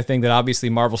also the kind of thing that obviously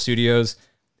Marvel Studios,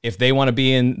 if they want to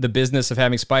be in the business of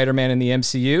having Spider-Man in the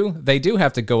MCU, they do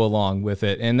have to go along with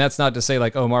it. And that's not to say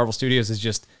like, oh, Marvel Studios is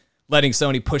just letting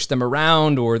Sony push them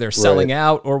around or they're selling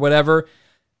out or whatever.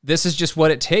 This is just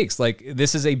what it takes. Like,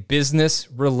 this is a business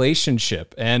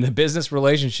relationship, and the business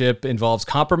relationship involves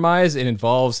compromise. It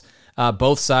involves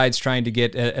both sides trying to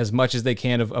get as much as they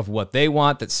can of what they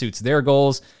want that suits their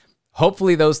goals.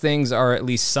 Hopefully those things are at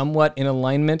least somewhat in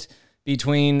alignment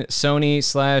between Sony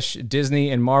 /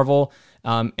 Disney and Marvel.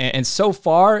 And so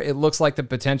far, it looks like the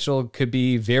potential could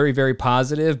be very, very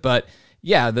positive. But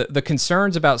yeah, the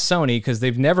concerns about Sony, because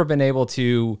they've never been able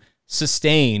to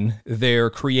sustain their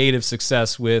creative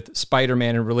success with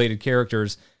Spider-Man and related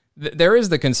characters, there is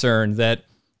the concern that,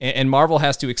 and Marvel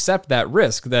has to accept that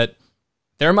risk, that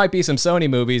there might be some Sony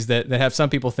movies that have some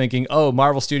people thinking, oh,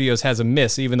 Marvel Studios has a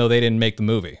miss, even though they didn't make the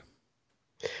movie.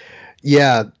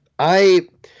 Yeah, I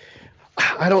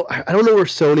don't know where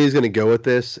Sony is going to go with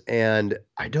this, and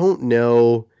I don't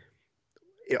know.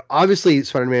 Obviously,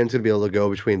 Spider-Man's going to be able to go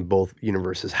between both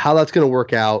universes. How that's going to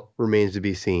work out remains to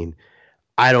be seen.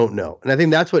 I don't know, and I think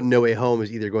that's what No Way Home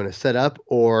is either going to set up,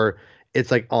 or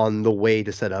it's like on the way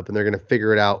to set up, and they're going to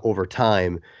figure it out over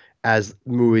time as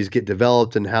movies get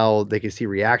developed and how they can see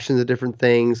reactions to different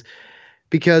things.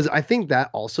 Because I think that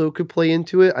also could play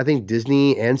into it. I think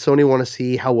Disney and Sony want to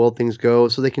see how well things go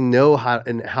so they can know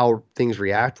how things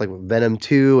react, like with Venom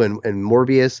 2 and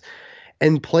Morbius,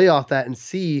 and play off that and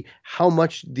see how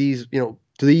much these, do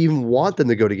they even want them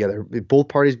to go together? Both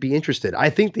parties be interested. I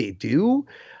think they do,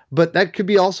 but that could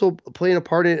be also playing a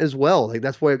part in it as well. Like,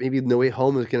 that's why maybe No Way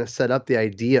Home is going to set up the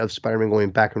idea of Spider-Man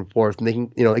going back and forth, and they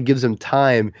can, it gives them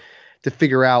time to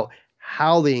figure out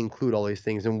how they include all these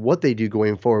things and what they do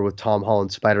going forward with Tom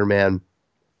Holland, Spider-Man,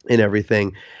 and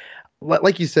everything.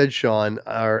 Like you said, Sean,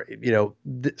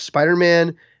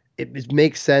 Spider-Man, it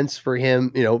makes sense for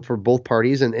him, for both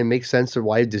parties, and it makes sense of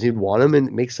why Disney would want him, and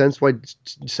it makes sense why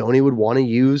Sony would want to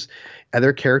use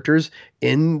other characters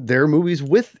in their movies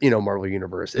with, Marvel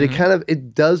Universe. Mm-hmm.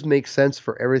 It does make sense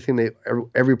for everything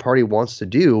every party wants to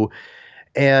do.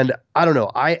 And I don't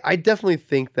know. I definitely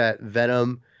think that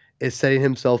Venom is setting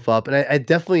himself up, and I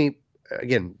definitely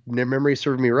again, memory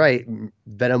served me right.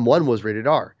 Venom 1 was rated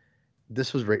R.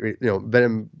 This was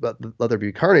Venom Let There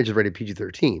Be Carnage is rated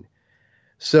PG-13.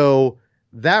 So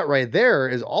that right there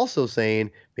is also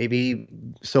saying maybe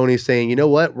Sony's saying, you know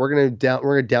what, we're gonna down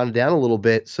it down a little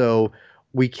bit so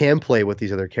we can play with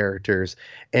these other characters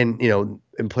and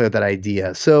play with that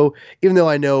idea. So even though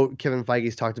I know Kevin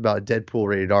Feige's talked about a Deadpool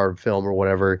rated R film or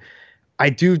whatever, I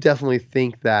do definitely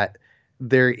think that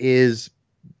there is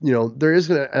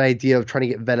an idea of trying to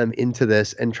get Venom into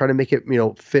this and try to make it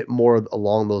fit more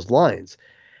along those lines.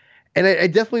 And I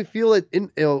definitely feel it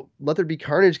in Let There Be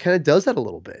Carnage kind of does that a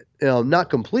little bit, not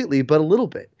completely, but a little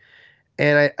bit.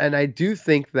 And I do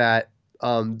think that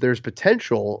there's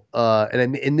potential,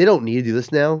 and they don't need to do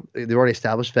this now. They've already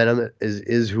established Venom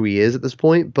is who he is at this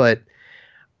point, but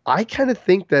I kind of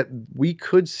think that we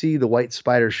could see the White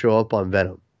Spider show up on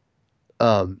Venom,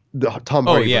 the Tom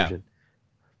Hardy version.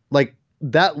 Like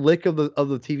that lick of the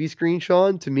TV screen,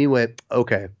 Sean, to me went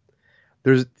okay.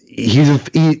 The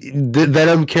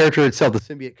Venom character itself, the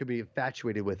symbiote, could be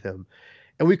infatuated with him.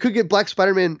 And we could get Black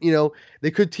Spider-Man,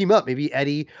 they could team up. Maybe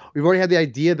Eddie, we've already had the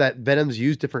idea that Venom's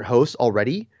used different hosts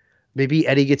already. Maybe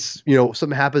Eddie gets,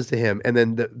 something happens to him, and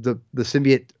then the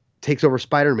symbiote takes over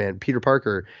Spider-Man, Peter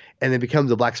Parker, and then becomes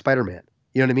the Black Spider-Man.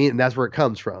 You know what I mean? And that's where it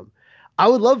comes from. I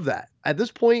would love that. At this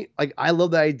point, like, I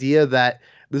love the idea that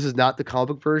this is not the comic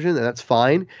book version, and that's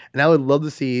fine. And I would love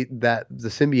to see that the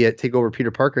symbiote take over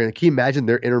Peter Parker. And can you imagine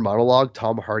their inner monologue,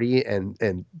 Tom Hardy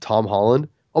and Tom Holland?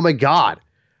 Oh my God.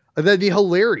 That'd be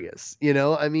hilarious.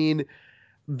 I mean,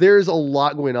 there's a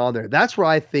lot going on there. That's where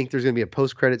I think there's going to be a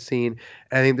post-credit scene.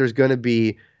 I think there's going to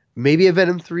be maybe a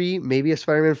Venom 3, maybe a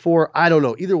Spider-Man 4. I don't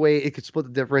know. Either way, it could split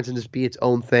the difference and just be its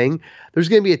own thing. There's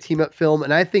going to be a team-up film,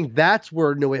 and I think that's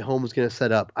where No Way Home is going to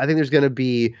set up. I think there's going to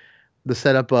be the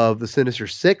setup of the Sinister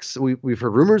Six we've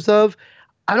heard rumors of.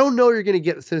 I don't know you're going to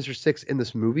get the Sinister Six in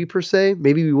this movie per se.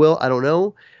 Maybe we will. I don't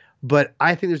know. But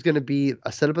I think there's going to be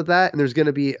a setup of that, and there's going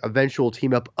to be eventual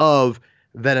team up of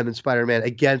Venom and Spider-Man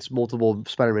against multiple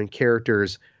Spider-Man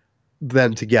characters,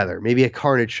 them together. Maybe a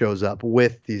Carnage shows up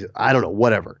with these. I don't know,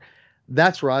 whatever.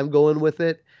 That's where I'm going with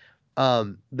it.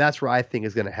 That's where I think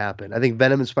is going to happen. I think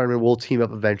Venom and Spider-Man will team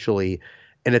up eventually,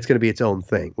 and it's going to be its own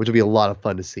thing, which will be a lot of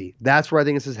fun to see. That's where I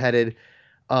think this is headed.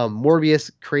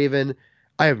 Morbius, Craven,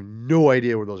 I have no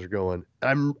idea where those are going.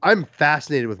 I'm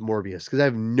fascinated with Morbius because I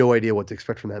have no idea what to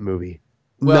expect from that movie.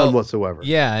 None whatsoever.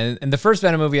 Yeah, and the first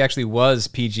Venom movie actually was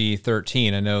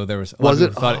PG-13. I know there was a lot of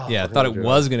people thought it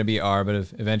was going to be R, but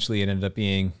eventually it ended up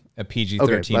being a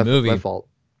PG-13 movie. My fault.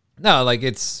 No, like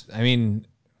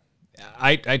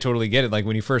I totally get it. Like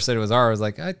when you first said it was R, I was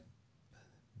like,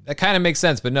 that kind of makes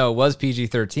sense, but no, it was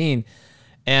PG-13.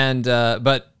 And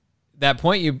but that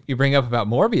point you bring up about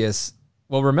Morbius,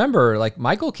 well, remember, like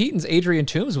Michael Keaton's Adrian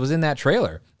Toomes was in that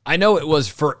trailer. I know it was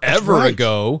forever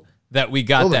ago that we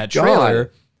got that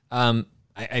trailer.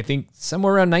 I think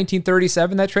somewhere around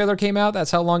 1937 that trailer came out.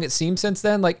 That's how long it seems since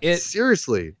then. Like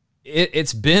seriously,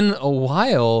 it's been a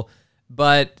while,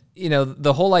 but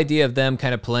the whole idea of them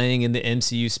kind of playing in the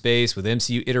MCU space with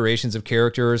MCU iterations of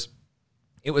characters,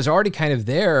 it was already kind of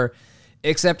there,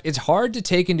 except it's hard to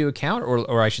take into account,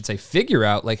 or I should say figure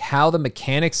out, like how the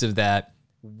mechanics of that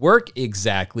work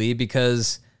exactly,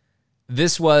 because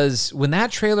this was, when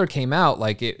that trailer came out,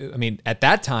 like, at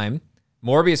that time,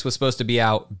 Morbius was supposed to be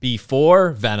out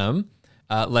before Venom,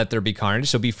 Let There Be Carnage.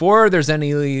 So before there's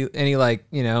any like,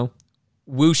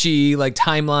 whooshy, like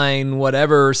timeline,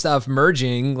 whatever stuff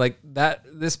merging, like that,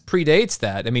 this predates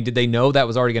that. I mean, did they know that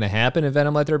was already going to happen in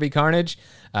Venom, Let There Be Carnage?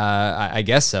 I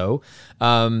guess so.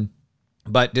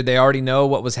 But did they already know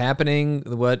what was happening,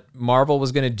 what Marvel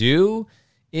was going to do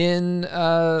in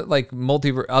like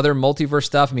other multiverse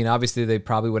stuff? I mean, obviously they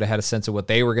probably would have had a sense of what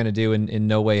they were going to do in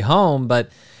No Way Home, but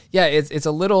yeah, it's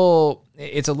a little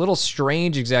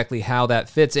strange exactly how that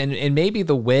fits, and maybe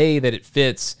the way that it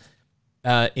fits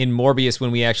in Morbius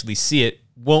when we actually see it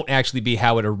won't actually be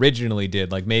how it originally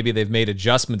did. Like maybe they've made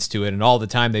adjustments to it, and all the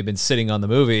time they've been sitting on the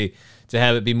movie to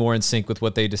have it be more in sync with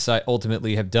what they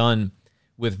ultimately have done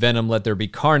with Venom, Let There Be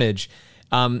Carnage.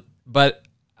 But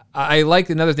I like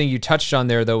another thing you touched on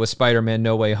there, though, with Spider-Man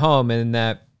No Way Home, and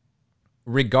that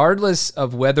regardless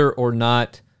of whether or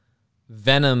not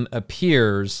Venom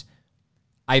appears,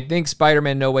 I think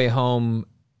Spider-Man No Way Home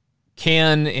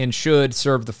can and should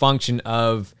serve the function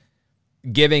of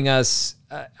giving us,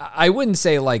 I wouldn't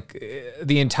say like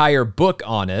the entire book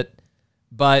on it,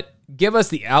 but give us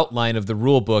the outline of the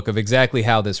rule book of exactly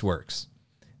how this works.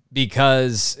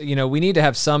 Because, we need to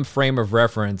have some frame of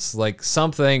reference, like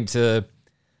something to,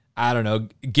 I don't know,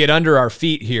 get under our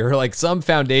feet here, like some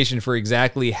foundation for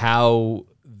exactly how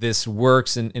this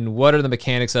works and what are the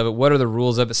mechanics of it, what are the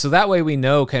rules of it. So that way we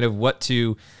know kind of what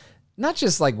to, not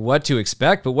just like what to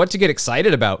expect, but what to get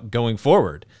excited about going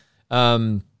forward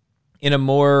in a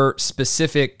more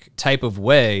specific type of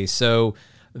way. So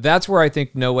that's where I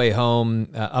think No Way Home,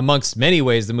 amongst many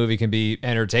ways the movie can be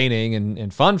entertaining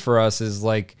and fun for us, is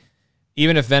like,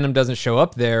 even if Venom doesn't show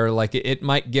up there, like it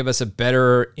might give us a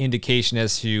better indication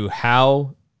as to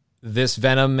how this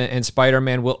Venom and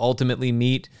Spider-Man will ultimately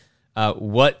meet,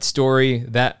 what story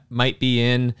that might be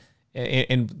in,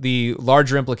 and the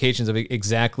larger implications of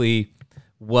exactly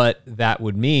what that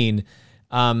would mean.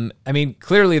 I mean,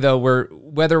 clearly though,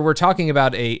 whether we're talking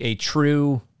about a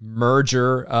true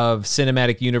merger of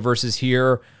cinematic universes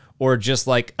here, or just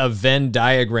like a Venn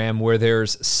diagram where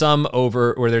there's some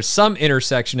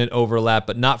intersection and overlap,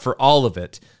 but not for all of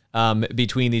it,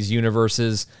 between these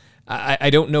universes. I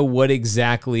don't know what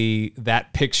exactly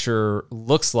that picture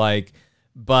looks like,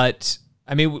 but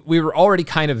I mean, we were already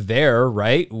kind of there,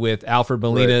 right? With Alfred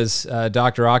Molina's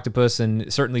Dr. Octopus,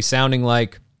 and certainly sounding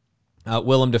like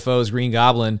Willem Dafoe's Green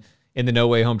Goblin in the No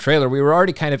Way Home trailer. We were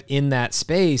already kind of in that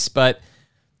space, but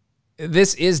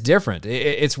this is different.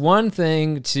 It's one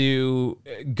thing to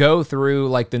go through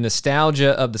like the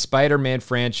nostalgia of the Spider-Man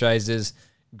franchise's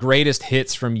greatest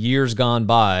hits from years gone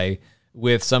by,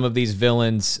 with some of these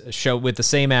villains with the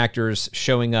same actors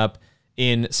showing up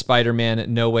in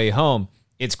Spider-Man No Way Home.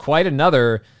 It's quite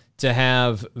another to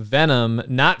have Venom,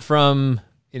 not from,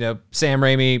 Sam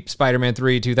Raimi, Spider-Man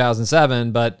 3,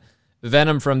 2007, but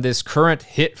Venom from this current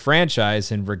hit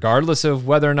franchise, and regardless of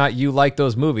whether or not you like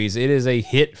those movies, it is a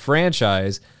hit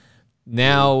franchise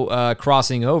now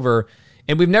crossing over.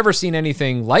 And we've never seen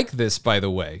anything like this, by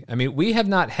the way. I mean, we have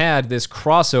not had this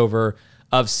crossover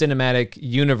of cinematic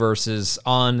universes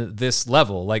on this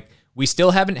level. Like, we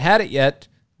still haven't had it yet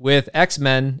with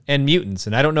X-Men and mutants,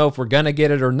 and I don't know if we're going to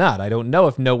get it or not. I don't know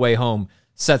if No Way Home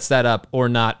sets that up or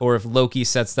not, or if Loki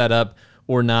sets that up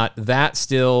or not. That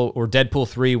still, or Deadpool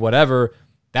 3, whatever,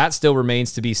 that still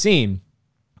remains to be seen.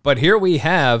 But here we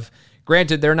have,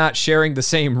 granted they're not sharing the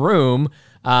same room,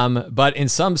 but in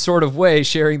some sort of way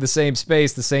sharing the same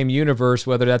space, the same universe,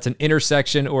 whether that's an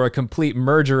intersection or a complete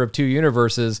merger of two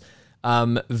universes.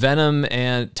 Venom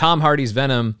and Tom Hardy's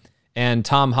Venom and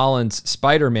Tom Holland's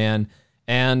Spider-Man.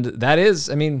 And that is,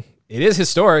 I mean, it is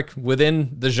historic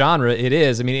within the genre. It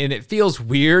is. I mean, and it feels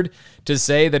weird to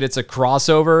say that it's a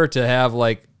crossover to have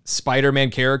like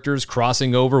Spider-Man characters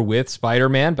crossing over with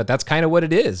Spider-Man, but that's kind of what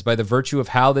it is by the virtue of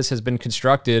how this has been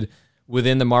constructed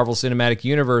within the Marvel Cinematic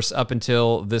Universe up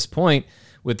until this point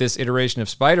with this iteration of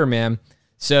Spider-Man.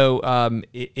 So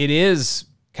it is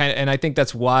kind of, and I think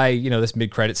that's why, this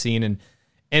mid-credit scene and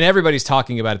everybody's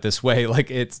talking about it this way. Like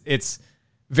it's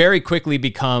very quickly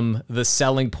become the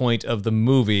selling point of the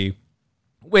movie,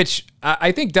 which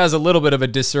I think does a little bit of a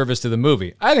disservice to the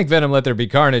movie. I think Venom Let There Be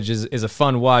Carnage is a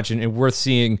fun watch and worth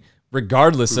seeing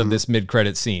regardless of this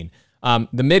mid-credit scene. The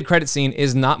mid-credit scene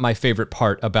is not my favorite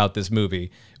part about this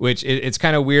movie, which it's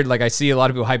kind of weird. Like, I see a lot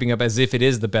of people hyping up as if it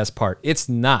is the best part. It's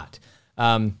not.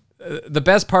 The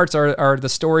best parts are the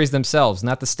stories themselves,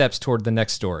 not the steps toward the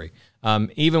next story.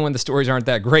 Even when the stories aren't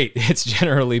that great, it's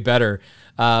generally better.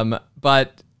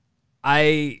 But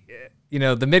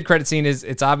the mid-credit scene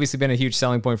it's obviously been a huge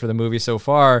selling point for the movie so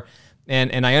far.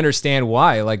 And I understand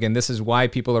why, and this is why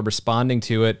people are responding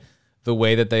to it the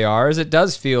way that they are, is it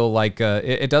does feel like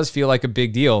a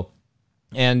big deal.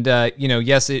 And,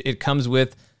 yes, it comes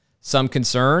with some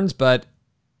concerns, but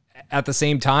at the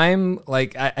same time,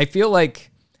 I feel like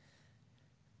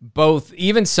both,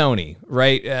 even Sony,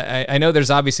 right? I know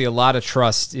there's obviously a lot of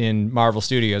trust in Marvel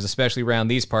Studios, especially around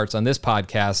these parts on this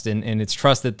podcast, and it's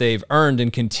trust that they've earned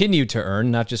and continue to earn,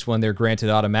 not just when they're granted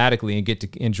automatically and get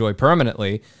to enjoy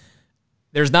permanently.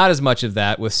 There's not as much of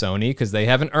that with Sony because they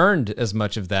haven't earned as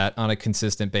much of that on a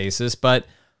consistent basis, but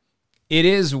it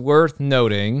is worth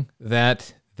noting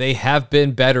that they have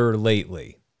been better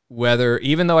lately.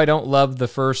 Even though I don't love the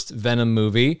first Venom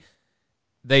movie,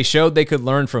 they showed they could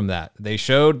learn from that. They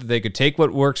showed they could take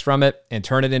what works from it and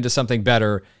turn it into something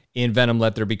better in Venom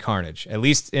Let There Be Carnage. At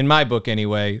least in my book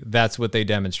anyway, that's what they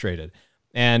demonstrated.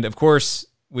 And of course,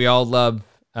 we all love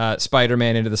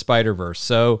Spider-Man Into the Spider-Verse.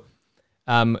 So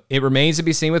it remains to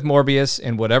be seen with Morbius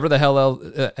and whatever the hell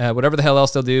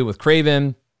else they'll do with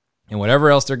Kraven and whatever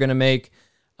else they're going to make.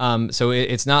 So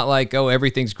it's not like,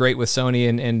 everything's great with Sony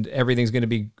and everything's going to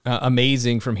be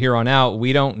amazing from here on out.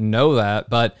 We don't know that,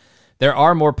 but there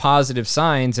are more positive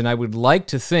signs, and I would like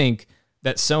to think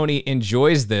that Sony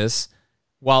enjoys this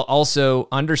while also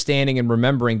understanding and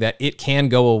remembering that it can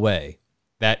go away,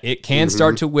 that it can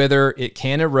start to wither, it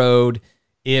can erode,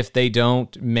 if they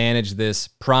don't manage this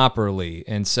properly.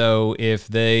 And so if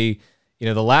they,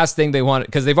 the last thing they want,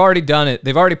 because they've already done it,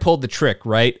 they've already pulled the trick,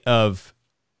 right, of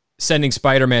sending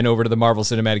Spider-Man over to the Marvel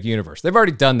Cinematic Universe. They've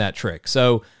already done that trick.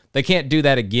 So they can't do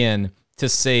that again to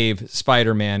save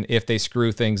Spider-Man if they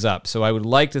screw things up. So I would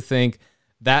like to think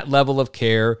that level of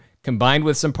care, combined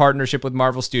with some partnership with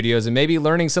Marvel Studios and maybe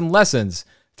learning some lessons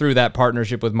through that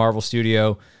partnership with Marvel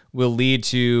Studio, will lead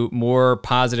to more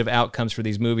positive outcomes for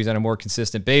these movies on a more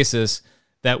consistent basis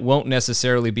that won't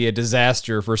necessarily be a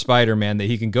disaster for Spider-Man, that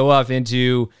he can go off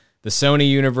into the Sony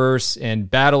universe and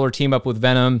battle or team up with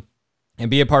Venom and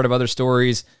be a part of other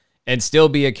stories and still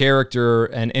be a character,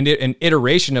 an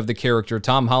iteration of the character,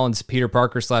 Tom Holland's Peter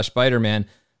Parker / Spider-Man,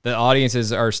 that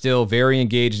audiences are still very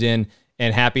engaged in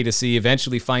and happy to see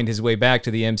eventually find his way back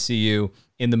to the MCU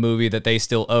in the movie that they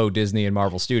still owe Disney and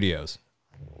Marvel Studios.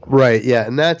 Right, yeah,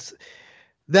 and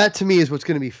that to me is what's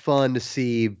going to be fun to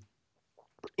see,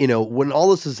 when all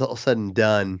this is all said and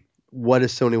done, what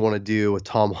does Sony want to do with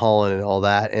Tom Holland and all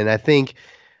that? And I think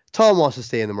Tom wants to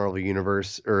stay in the Marvel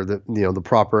universe, or the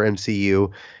proper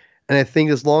MCU. And I think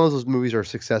as long as those movies are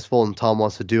successful and Tom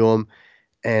wants to do them,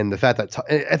 and the fact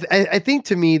that I think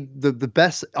to me the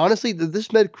best, honestly,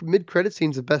 this mid credit scene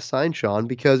is the best sign, Sean,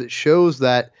 because it shows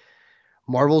that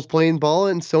Marvel's playing ball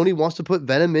and Sony wants to put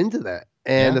Venom into that.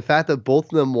 And the fact that both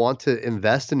of them want to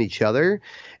invest in each other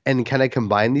and kind of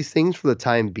combine these things for the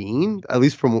time being, at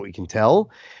least from what we can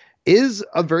tell, is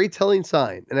a very telling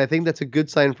sign. And I think that's a good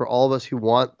sign for all of us who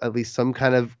want at least some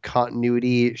kind of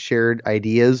continuity, shared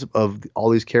ideas of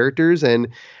all these characters. And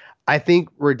I think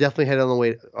we're definitely headed on the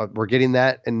way. We're getting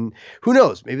that. And who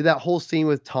knows, maybe that whole scene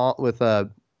with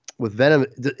Venom,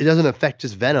 it doesn't affect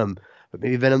just Venom, but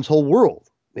maybe Venom's whole world.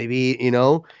 Maybe,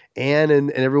 Anne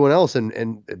and everyone else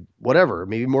and whatever.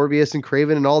 Maybe Morbius and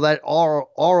Kraven and all that are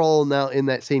all now in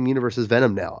that same universe as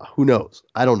Venom now. Who knows?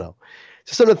 I don't know.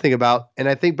 Just something to think about. And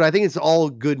I think it's all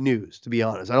good news, to be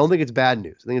honest. I don't think it's bad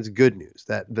news. I think it's good news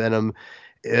that Venom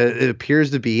it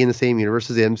appears to be in the same universe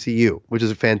as the MCU, which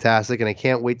is fantastic. And I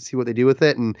can't wait to see what they do with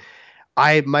it. And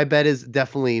my bet is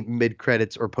definitely mid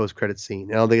credits or post credits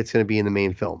scene. I don't think it's going to be in the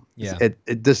main film. Yeah.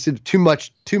 It just too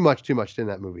much in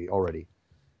that movie already.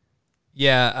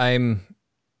 Yeah,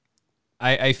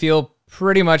 I feel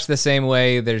pretty much the same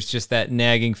way. There's just that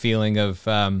nagging feeling of,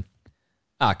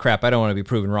 crap, I don't want to be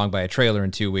proven wrong by a trailer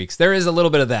in 2 weeks. There is a little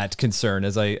bit of that concern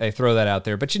as I throw that out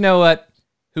there. But you know what?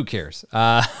 Who cares?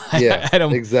 Yeah, I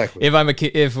don't, exactly.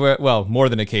 If we're more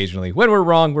than occasionally. When we're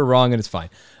wrong and it's fine.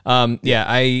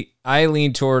 I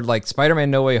lean toward like Spider-Man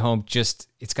No Way Home. Just,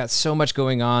 it's got so much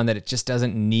going on that it just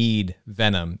doesn't need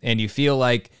Venom. And you feel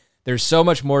like there's so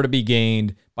much more to be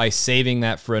gained by saving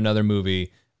that for another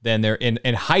movie than they're and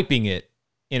hyping it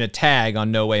in a tag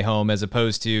on No Way Home, as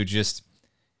opposed to just,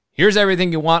 here's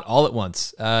everything you want all at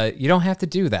once. You don't have to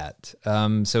do that.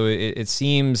 So it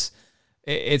seems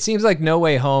like No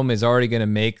Way Home is already going to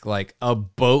make like a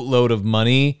boatload of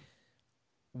money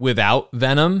without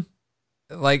Venom.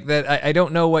 Like that, I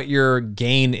don't know what your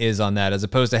gain is on that, as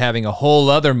opposed to having a whole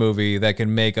other movie that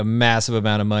can make a massive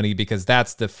amount of money, because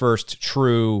that's the first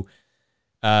true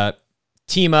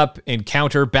team up,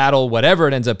 encounter, battle, whatever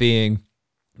it ends up being.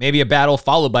 Maybe a battle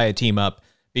followed by a team up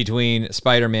between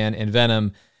Spider-Man and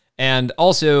Venom. And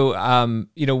also,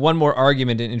 one more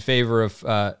argument in favor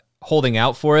of holding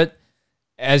out for it.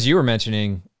 As you were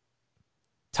mentioning,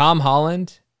 Tom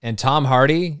Holland and Tom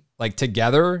Hardy, like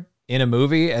together in a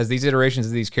movie as these iterations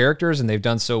of these characters, and they've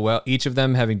done so well, each of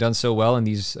them having done so well in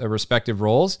these respective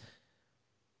roles.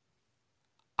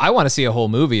 I want to see a whole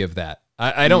movie of that.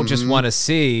 I don't just want to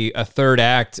see a third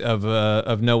act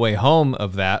of No Way Home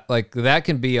of that. Like, that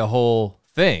can be a whole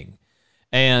thing.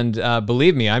 And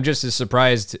believe me, I'm just as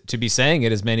surprised to be saying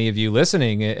it as many of you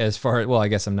listening, as far as, well, I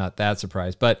guess I'm not that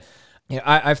surprised, but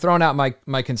I've thrown out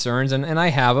my concerns, and I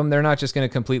have them. They're not just going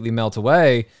to completely melt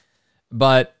away,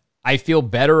 but I feel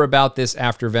better about this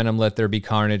after Venom Let There Be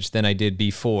Carnage than I did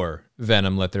before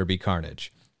Venom Let There Be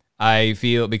Carnage. I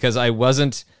feel, because I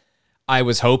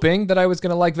was hoping that I was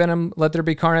going to like Venom Let There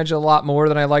Be Carnage a lot more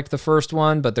than I liked the first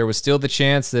one, but there was still the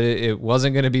chance that it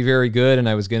wasn't going to be very good, and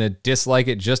I was going to dislike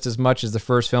it just as much as the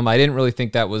first film. I didn't really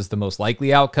think that was the most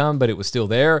likely outcome, but it was still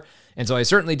there. And so I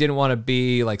certainly didn't want to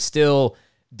be like still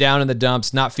down in the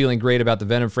dumps, not feeling great about the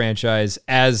Venom franchise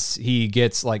as he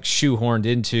gets like shoehorned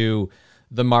into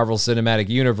the Marvel Cinematic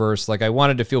Universe. Like, I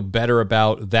wanted to feel better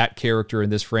about that character in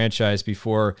this franchise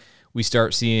before we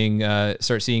start seeing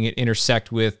it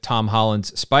intersect with Tom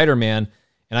Holland's Spider-Man.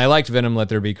 And I liked Venom Let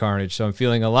There Be Carnage, so I'm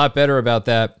feeling a lot better about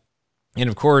that. And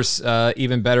of course,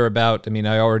 even better about,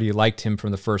 I already liked him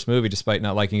from the first movie, despite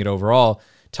not liking it overall,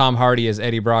 Tom Hardy as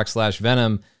Eddie Brock /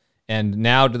 Venom. And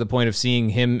now to the point of seeing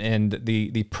him and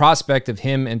the prospect of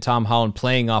him and Tom Holland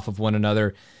playing off of one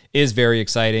another is very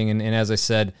exciting. And as I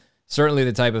said, certainly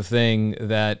the type of thing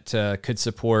that could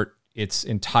support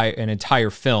an entire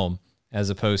film as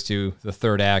opposed to the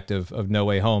third act of No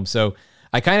Way Home. So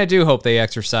I kind of do hope they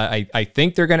exercise. I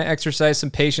think they're going to exercise some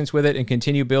patience with it and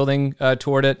continue building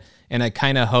toward it. And I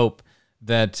kind of hope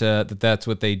that that's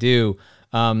what they do.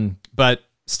 But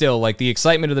still, like the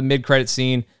excitement of the mid-credit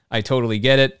scene, I totally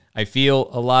get it. I feel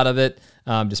a lot of it,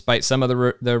 despite some of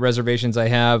the reservations I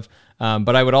have.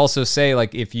 But I would also say,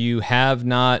 like, if you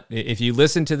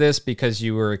listen to this because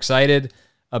you were excited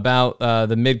about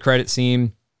the mid-credit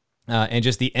scene and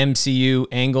just the MCU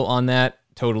angle on that,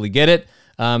 totally get it.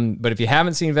 But if you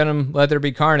haven't seen Venom, Let There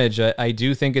Be Carnage, I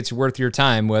do think it's worth your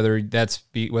time, whether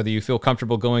you feel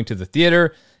comfortable going to the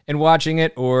theater and watching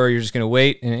it, or you're just going to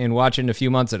wait and watch it in a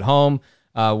few months at home,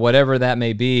 whatever that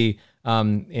may be.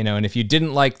 And if you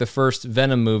didn't like the first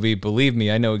Venom movie, believe me,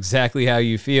 I know exactly how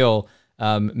you feel.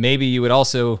 Maybe you would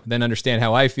also then understand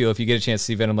how I feel if you get a chance to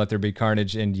see Venom, Let There Be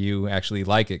Carnage and you actually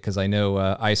like it, because I know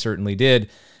I certainly did.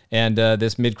 And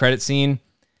this mid-credit scene,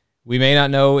 we may not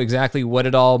know exactly what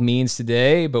it all means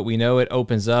today, but we know it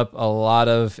opens up a lot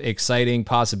of exciting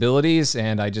possibilities,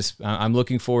 and I'm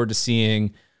looking forward to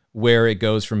seeing where it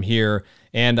goes from here.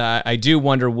 And I do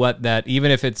wonder what that, even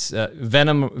if it's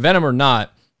Venom or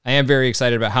not, I am very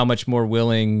excited about how much more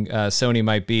willing Sony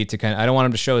might be to I don't want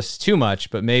them to show us too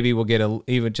much, but maybe we'll get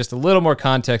even just a little more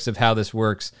context of how this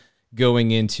works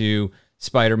going into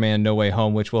Spider-Man No Way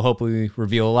Home, which will hopefully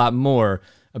reveal a lot more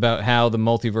about how the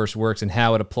multiverse works and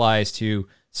how it applies to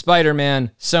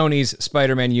Spider-Man, Sony's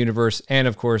Spider-Man universe, and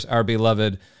of course our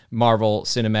beloved Marvel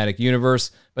Cinematic Universe.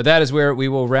 But that is where we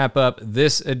will wrap up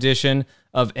this edition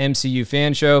of MCU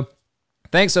Fan Show.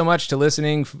 Thanks so much to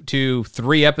listening to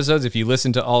 3 episodes. If you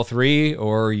listen to all 3,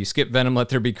 or you skip Venom, Let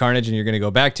There Be Carnage, and you're going to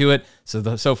go back to it.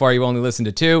 So far you've only listened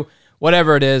to 2.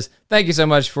 Whatever it is, thank you so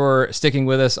much for sticking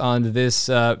with us on this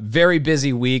very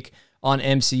busy week on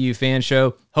MCU Fan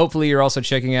Show. Hopefully you're also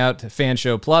checking out Fan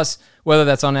Show Plus, whether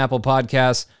that's on Apple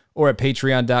Podcasts or at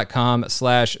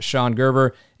patreon.com/Sean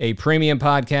Gerber, a premium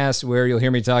podcast where you'll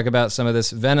hear me talk about some of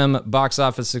this Venom box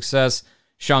office success,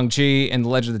 Shang-Chi and The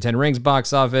Legend of the Ten Rings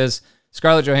box office,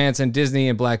 Scarlett Johansson, Disney,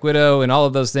 and Black Widow, and all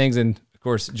of those things. And of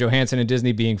course, Johansson and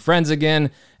Disney being friends again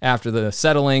after the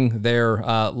settling their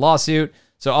lawsuit.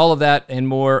 So all of that and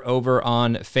more over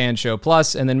on Fan Show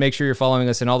Plus. And then make sure you're following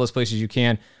us in all those places you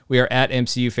can. We are at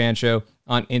MCU Fan Show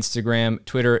on Instagram,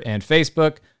 Twitter, and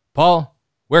Facebook. Paul,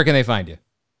 where can they find you?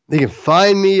 You can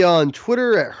find me on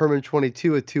Twitter at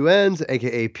Herman22 with 2 N's,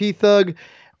 aka P-Thug.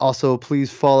 Also,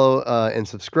 please follow and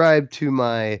subscribe to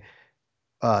my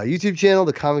YouTube channel,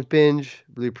 The Comic Binge.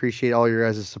 Really appreciate all your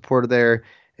guys' support there.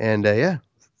 And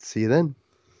see you then.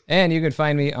 And you can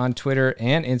find me on Twitter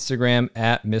and Instagram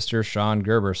at Mr. Sean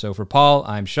Gerber. So for Paul,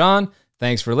 I'm Sean.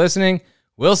 Thanks for listening.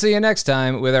 We'll see you next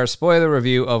time with our spoiler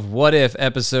review of What If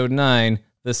Episode 9,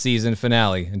 the season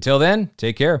finale. Until then,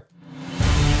 take care.